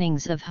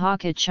beginnings of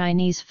Hakka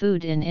Chinese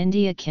food in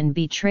India can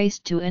be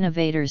traced to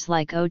innovators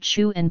like O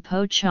Chu and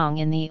Po Chong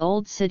in the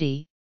Old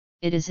City,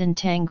 it is in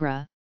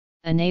Tangra,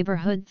 a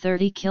neighborhood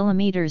 30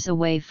 kilometers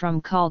away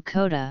from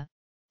Kolkata,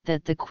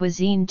 that the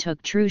cuisine took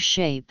true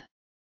shape.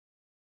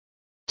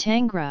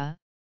 Tangra,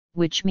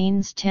 which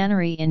means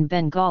tannery in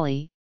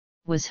Bengali,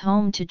 was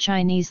home to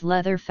Chinese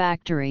leather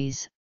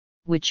factories,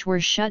 which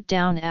were shut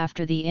down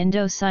after the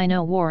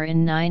Indo-Sino War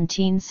in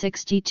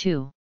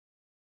 1962.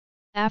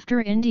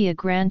 After India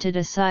granted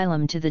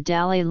asylum to the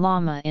Dalai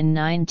Lama in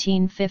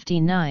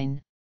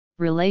 1959,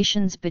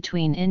 relations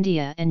between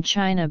India and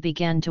China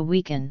began to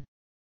weaken.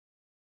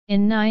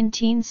 In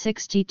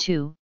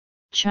 1962,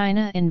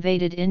 China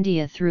invaded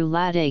India through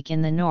Ladakh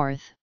in the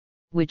north,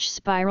 which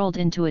spiraled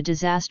into a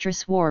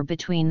disastrous war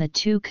between the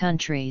two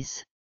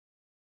countries.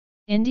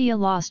 India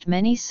lost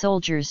many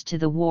soldiers to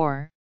the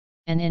war,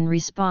 and in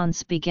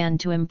response began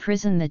to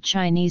imprison the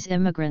Chinese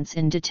immigrants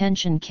in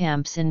detention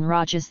camps in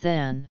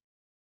Rajasthan.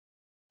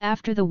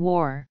 After the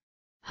war,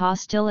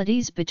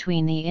 hostilities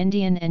between the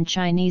Indian and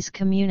Chinese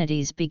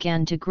communities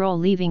began to grow,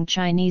 leaving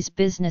Chinese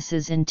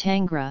businesses in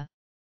Tangra,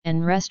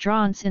 and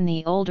restaurants in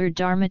the older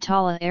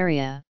Dharmatala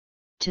area,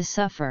 to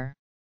suffer.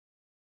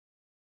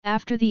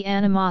 After the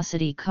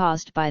animosity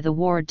caused by the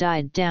war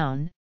died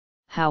down,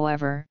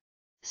 however,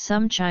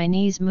 some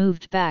Chinese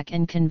moved back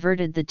and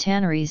converted the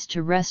tanneries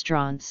to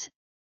restaurants,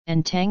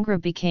 and Tangra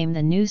became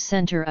the new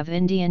center of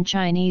Indian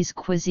Chinese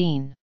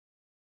cuisine.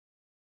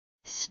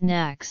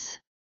 Snacks.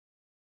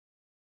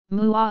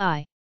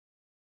 Muai.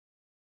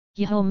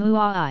 Yaho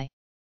muai.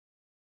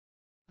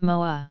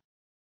 Moa.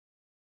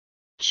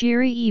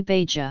 Chiri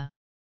Baja.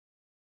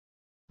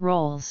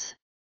 Rolls.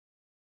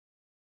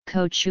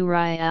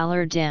 Kochurai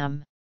Alur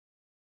Dam.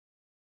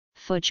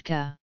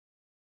 Fuchka.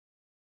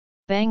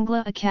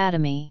 Bangla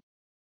Academy.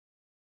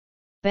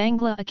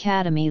 Bangla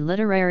Academy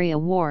Literary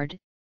Award,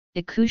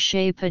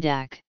 Ekushe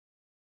Padak.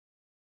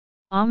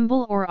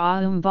 Umbal or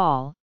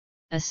aumbal,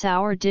 a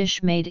sour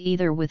dish made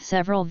either with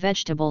several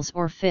vegetables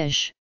or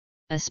fish,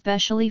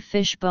 especially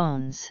fish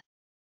bones.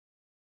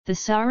 The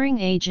souring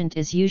agent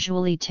is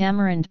usually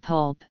tamarind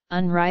pulp,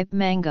 unripe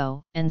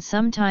mango, and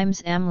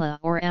sometimes amla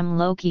or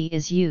amloki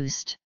is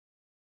used.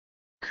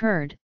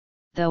 Curd,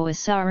 though a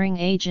souring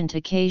agent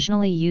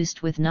occasionally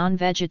used with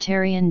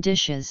non-vegetarian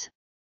dishes,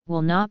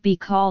 will not be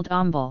called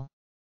umbal.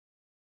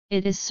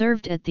 It is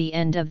served at the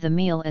end of the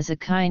meal as a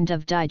kind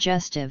of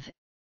digestive,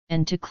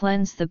 and to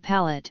cleanse the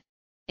palate.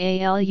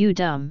 Alu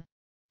dum,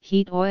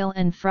 heat oil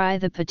and fry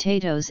the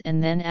potatoes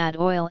and then add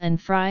oil and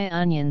fry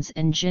onions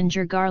and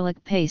ginger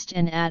garlic paste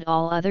and add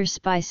all other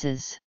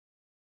spices.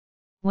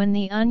 When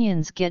the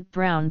onions get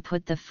brown,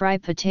 put the fry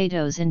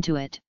potatoes into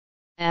it,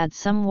 add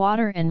some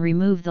water and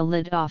remove the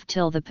lid off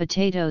till the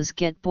potatoes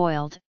get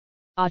boiled.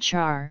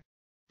 Achar,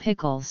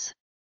 pickles.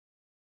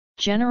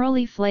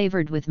 Generally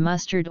flavored with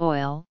mustard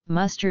oil,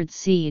 mustard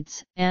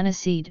seeds,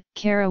 aniseed,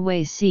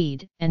 caraway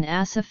seed, and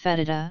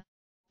asafoetida,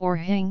 or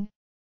hing,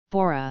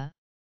 bora,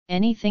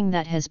 anything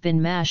that has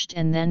been mashed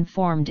and then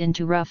formed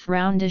into rough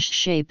roundish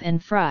shape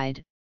and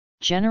fried,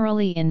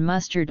 generally in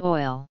mustard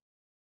oil.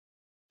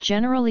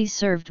 Generally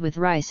served with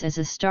rice as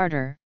a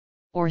starter,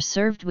 or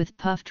served with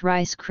puffed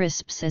rice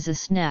crisps as a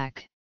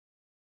snack.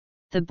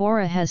 The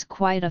bora has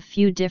quite a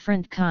few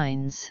different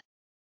kinds.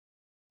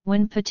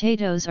 When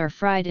potatoes are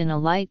fried in a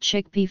light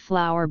chickpea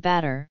flour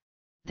batter,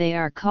 they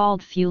are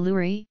called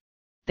fuluri,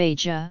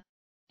 baja,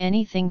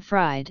 anything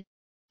fried,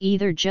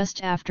 either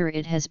just after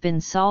it has been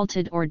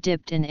salted or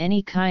dipped in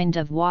any kind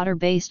of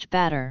water-based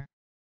batter.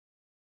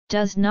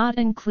 Does not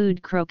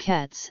include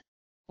croquettes,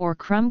 or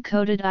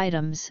crumb-coated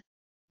items,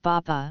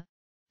 bapa,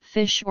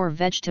 fish or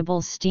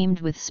vegetables steamed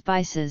with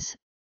spices,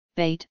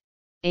 bait,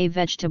 a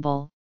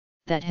vegetable,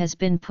 that has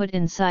been put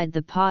inside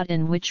the pot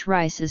in which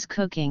rice is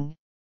cooking,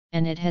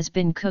 and it has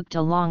been cooked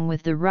along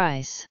with the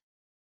rice.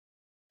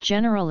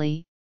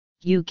 Generally,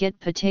 you get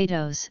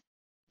potatoes,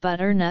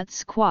 butternut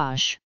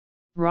squash,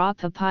 raw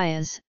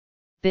papayas,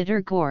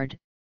 bitter gourd,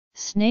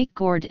 snake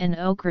gourd and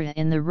okra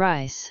in the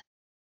rice.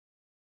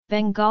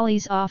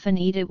 Bengalis often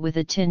eat it with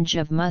a tinge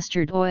of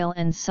mustard oil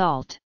and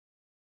salt.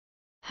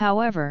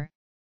 However,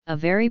 a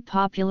very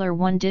popular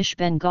one-dish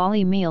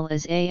Bengali meal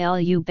is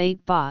alu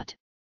bait bhat,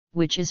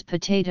 which is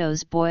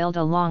potatoes boiled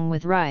along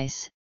with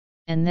rice,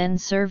 and then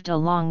served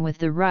along with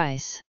the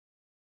rice.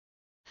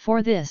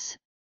 For this,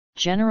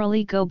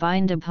 generally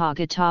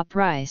gobinda top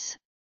rice,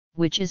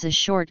 which is a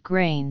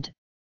short-grained,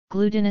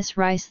 glutinous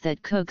rice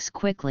that cooks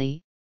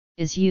quickly,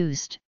 is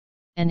used,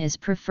 and is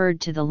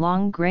preferred to the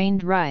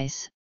long-grained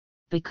rice,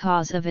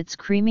 because of its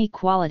creamy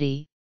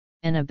quality,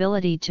 and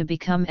ability to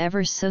become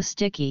ever so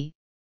sticky,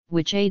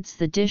 which aids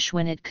the dish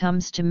when it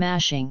comes to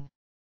mashing.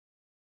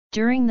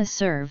 During the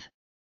serve,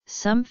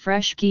 some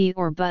fresh ghee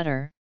or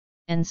butter,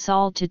 and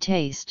salt to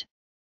taste,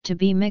 to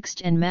be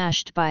mixed and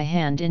mashed by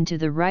hand into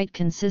the right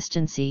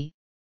consistency,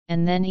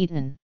 and then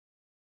eaten.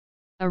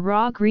 A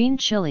raw green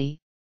chili,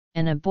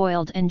 and a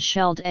boiled and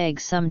shelled egg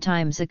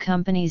sometimes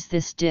accompanies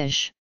this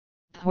dish.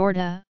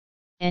 Porta,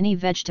 any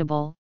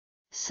vegetable,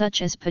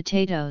 such as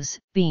potatoes,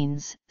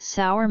 beans,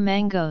 sour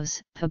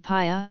mangoes,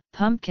 papaya,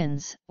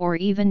 pumpkins, or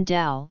even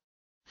dal,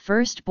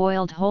 first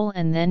boiled whole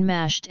and then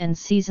mashed and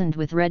seasoned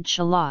with red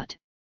shallot,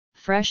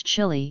 fresh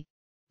chili,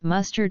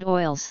 mustard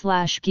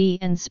oil/ghee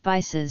and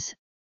spices.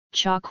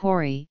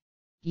 Chakori,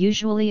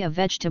 usually a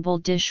vegetable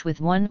dish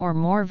with one or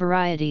more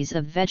varieties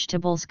of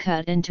vegetables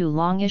cut into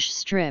longish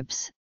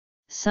strips,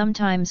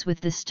 sometimes with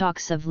the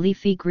stalks of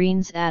leafy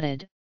greens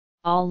added,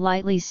 all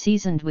lightly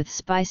seasoned with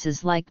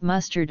spices like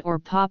mustard or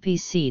poppy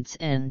seeds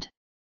and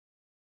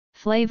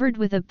flavored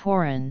with a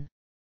pourin.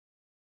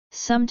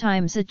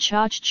 Sometimes a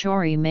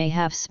chachchori may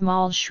have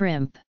small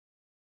shrimp.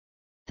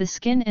 The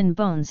skin and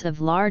bones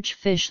of large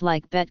fish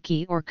like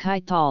betki or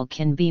kaital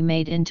can be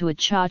made into a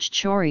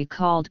chachchori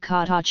called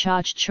kata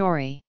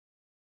chachchori.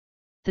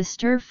 The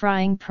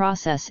stir-frying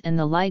process and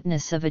the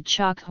lightness of a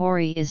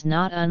chakchori is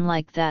not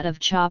unlike that of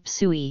chop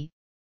suey,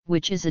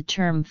 which is a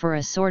term for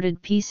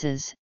assorted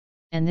pieces,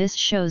 and this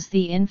shows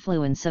the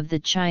influence of the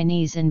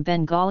Chinese in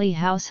Bengali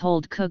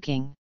household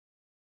cooking.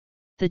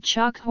 The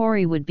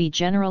chakchori would be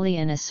generally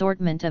an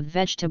assortment of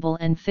vegetable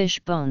and fish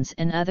bones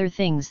and other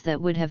things that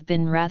would have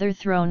been rather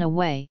thrown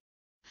away,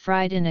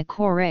 fried in a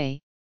kore,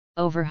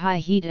 over high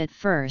heat at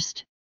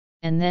first,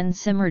 and then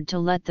simmered to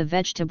let the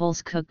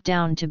vegetables cook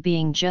down to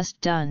being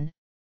just done,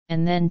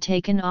 and then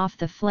taken off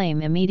the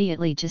flame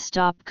immediately to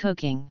stop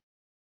cooking.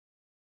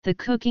 The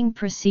cooking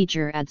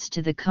procedure adds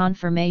to the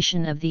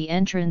confirmation of the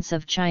entrance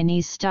of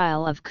Chinese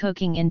style of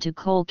cooking into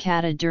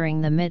Kolkata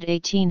during the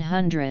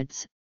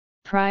mid-1800s,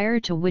 prior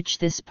to which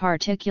this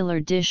particular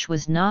dish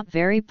was not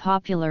very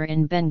popular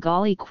in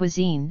Bengali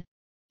cuisine.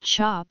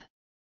 Chop,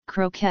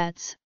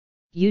 croquettes,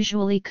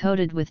 usually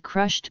coated with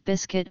crushed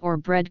biscuit or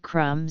bread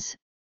crumbs.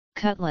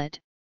 Cutlet,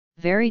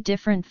 very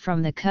different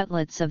from the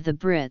cutlets of the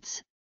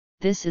Brits.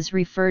 This is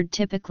referred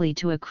typically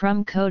to a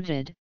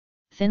crumb-coated,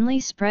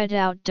 thinly spread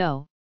out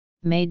dough,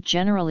 made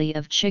generally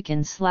of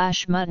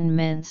chicken/mutton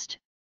minced,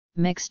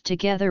 mixed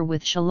together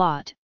with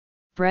shallot,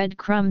 bread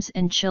crumbs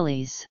and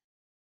chilies.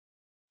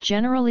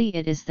 Generally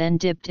it is then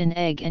dipped in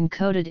egg and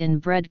coated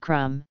in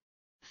breadcrumb,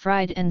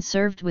 fried and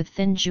served with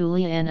thin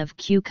julienne of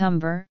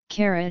cucumber,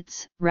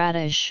 carrots,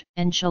 radish,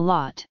 and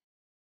shallot.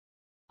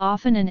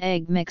 Often an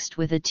egg mixed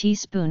with a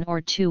teaspoon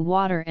or 2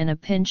 water and a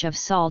pinch of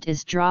salt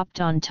is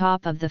dropped on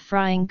top of the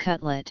frying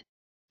cutlet,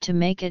 to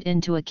make it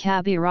into a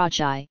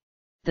kabirajai,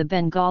 the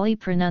Bengali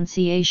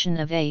pronunciation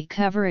of a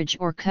coverage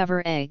or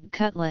cover egg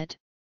cutlet,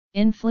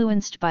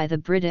 influenced by the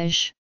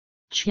British,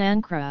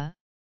 chankra,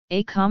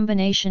 a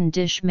combination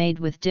dish made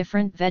with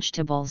different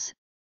vegetables,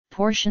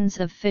 portions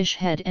of fish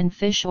head and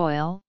fish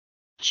oil,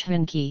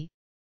 chunki,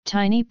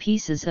 tiny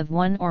pieces of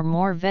one or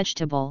more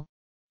vegetable,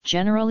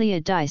 generally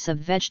a dice of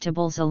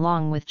vegetables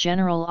along with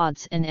general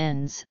odds and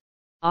ends,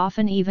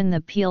 often even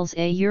the peels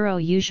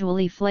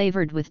usually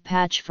flavored with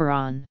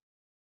pachforon.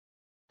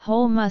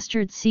 Whole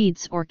mustard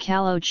seeds or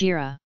kalo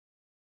jeera.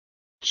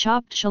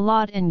 Chopped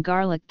shallot and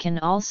garlic can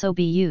also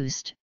be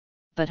used,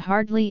 but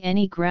hardly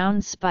any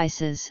ground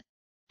spices.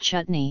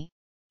 Chutney,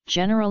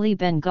 generally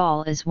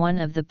Bengal is one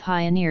of the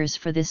pioneers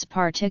for this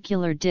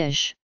particular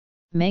dish,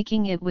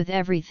 making it with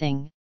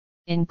everything,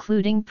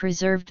 including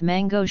preserved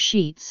mango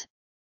sheets,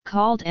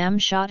 called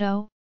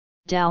amshato,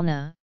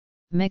 dalna,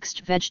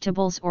 mixed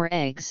vegetables or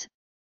eggs,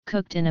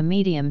 cooked in a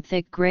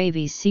medium-thick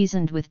gravy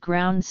seasoned with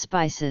ground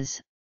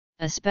spices,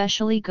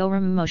 especially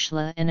garam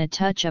moshla and a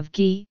touch of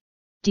ghee,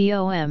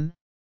 dom,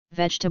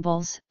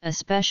 vegetables,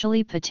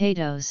 especially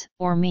potatoes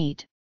or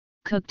meat,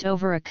 cooked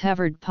over a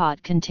covered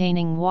pot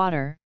containing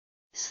water,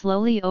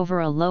 slowly over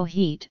a low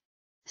heat,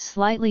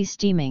 slightly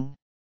steaming.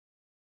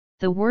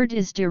 The word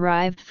is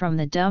derived from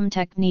the dum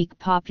technique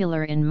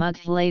popular in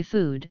Mughal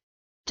food,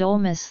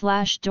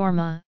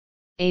 dolma/dorma,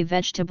 a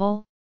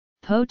vegetable,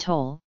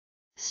 potol,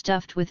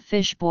 stuffed with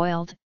fish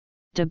boiled,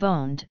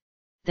 deboned,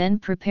 then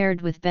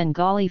prepared with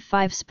Bengali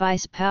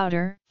 5-spice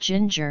powder,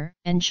 ginger,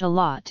 and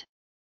shallot.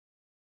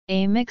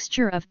 A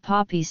mixture of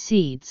poppy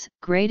seeds,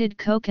 grated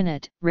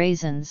coconut,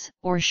 raisins,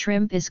 or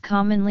shrimp is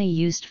commonly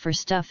used for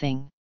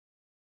stuffing.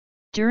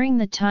 During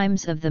the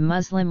times of the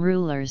Muslim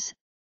rulers,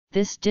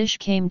 this dish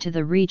came to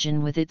the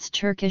region with its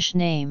Turkish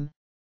name,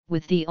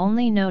 with the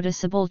only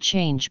noticeable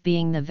change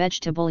being the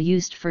vegetable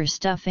used for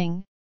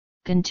stuffing,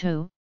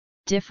 gantu.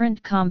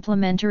 Different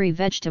complementary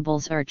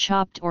vegetables are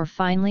chopped or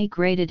finely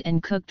grated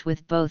and cooked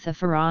with both a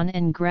faran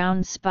and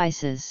ground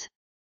spices.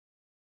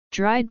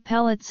 Dried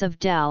pellets of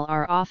dal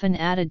are often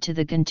added to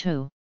the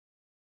gantu.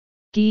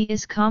 Ghee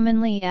is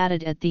commonly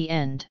added at the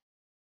end.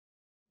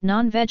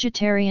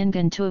 Non-vegetarian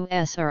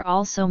gantus are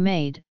also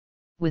made,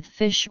 with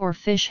fish or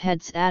fish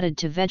heads added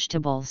to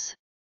vegetables.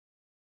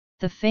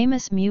 The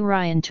famous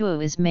murian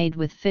tuo is made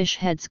with fish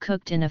heads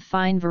cooked in a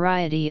fine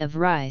variety of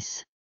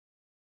rice.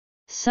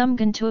 Some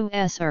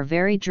gantuos are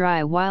very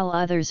dry while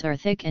others are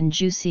thick and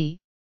juicy,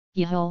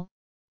 yahul,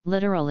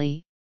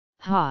 literally,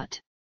 hot.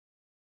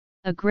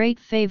 A great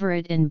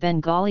favorite in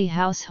Bengali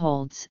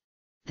households,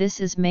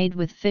 this is made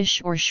with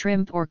fish or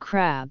shrimp or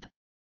crab,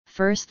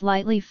 first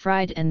lightly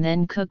fried and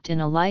then cooked in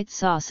a light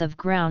sauce of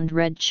ground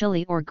red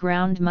chili or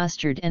ground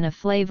mustard and a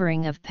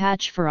flavoring of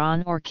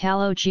pachforon or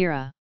kalo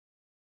jeera.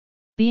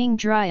 Being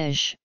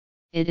dryish,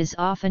 it is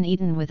often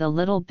eaten with a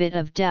little bit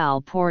of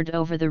dal poured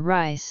over the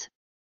rice,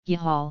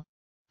 yahal,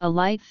 a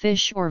light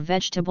fish or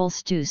vegetable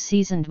stew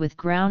seasoned with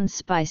ground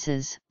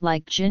spices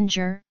like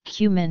ginger,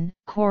 cumin,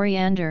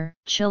 coriander,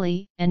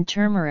 chili, and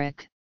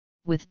turmeric,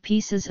 with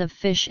pieces of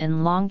fish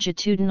and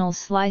longitudinal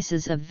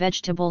slices of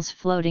vegetables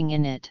floating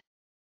in it.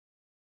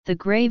 The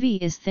gravy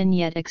is thin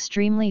yet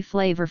extremely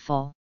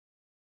flavorful.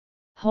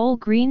 Whole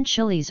green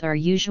chilies are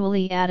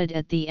usually added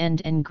at the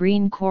end and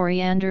green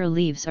coriander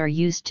leaves are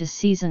used to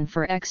season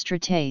for extra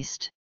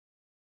taste.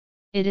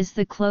 It is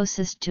the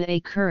closest to a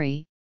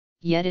curry,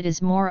 yet it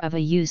is more of a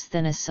use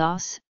than a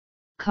sauce.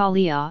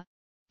 Kalia,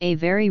 a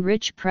very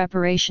rich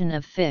preparation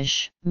of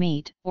fish,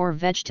 meat, or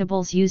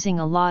vegetables using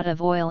a lot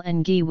of oil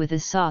and ghee with a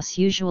sauce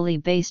usually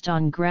based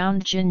on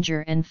ground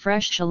ginger and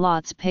fresh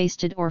shallots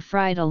pasted or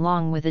fried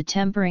along with a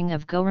tempering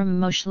of garam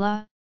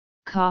masala,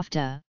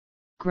 kofta,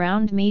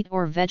 ground meat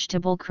or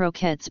vegetable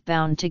croquettes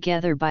bound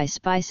together by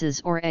spices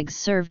or eggs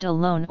served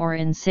alone or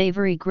in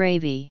savory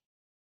gravy.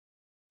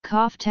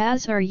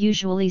 Koftas are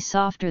usually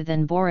softer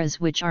than boras,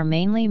 which are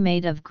mainly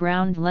made of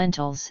ground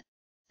lentils,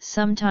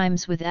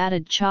 sometimes with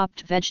added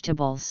chopped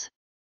vegetables.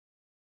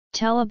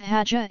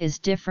 Telebhaja is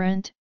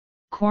different.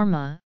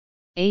 Korma,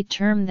 a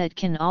term that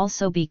can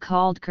also be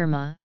called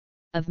kurma,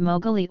 of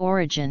Moghali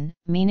origin,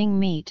 meaning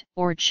meat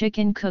or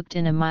chicken cooked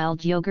in a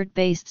mild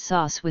yogurt-based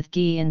sauce with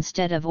ghee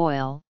instead of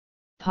oil.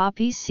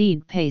 Poppy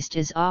seed paste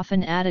is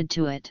often added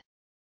to it.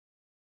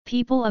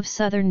 People of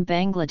southern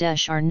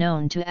Bangladesh are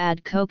known to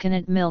add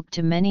coconut milk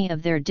to many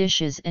of their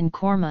dishes, and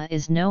korma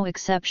is no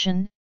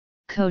exception.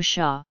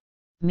 Kosha,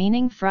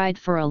 meaning fried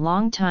for a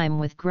long time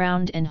with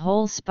ground and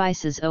whole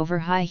spices over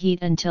high heat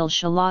until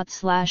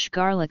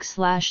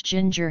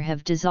shallot/garlic/ginger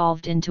have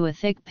dissolved into a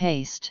thick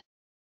paste.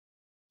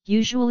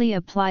 Usually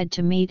applied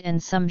to meat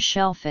and some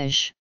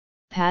shellfish.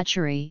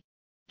 Pachuri,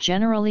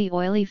 generally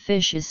oily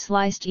fish is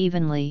sliced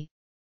evenly,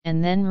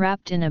 and then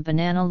wrapped in a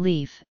banana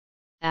leaf,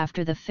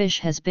 after the fish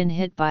has been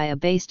hit by a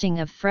basting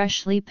of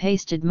freshly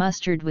pasted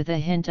mustard with a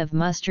hint of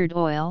mustard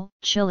oil,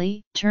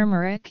 chili,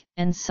 turmeric,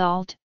 and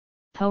salt.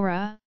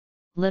 Pora,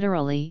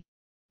 literally,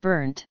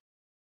 burnt.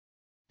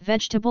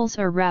 Vegetables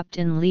are wrapped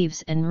in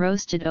leaves and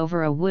roasted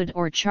over a wood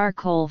or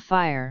charcoal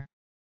fire.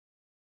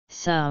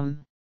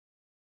 Some.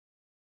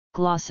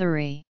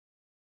 Glossary.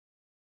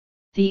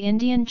 The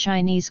Indian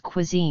Chinese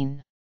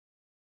cuisine.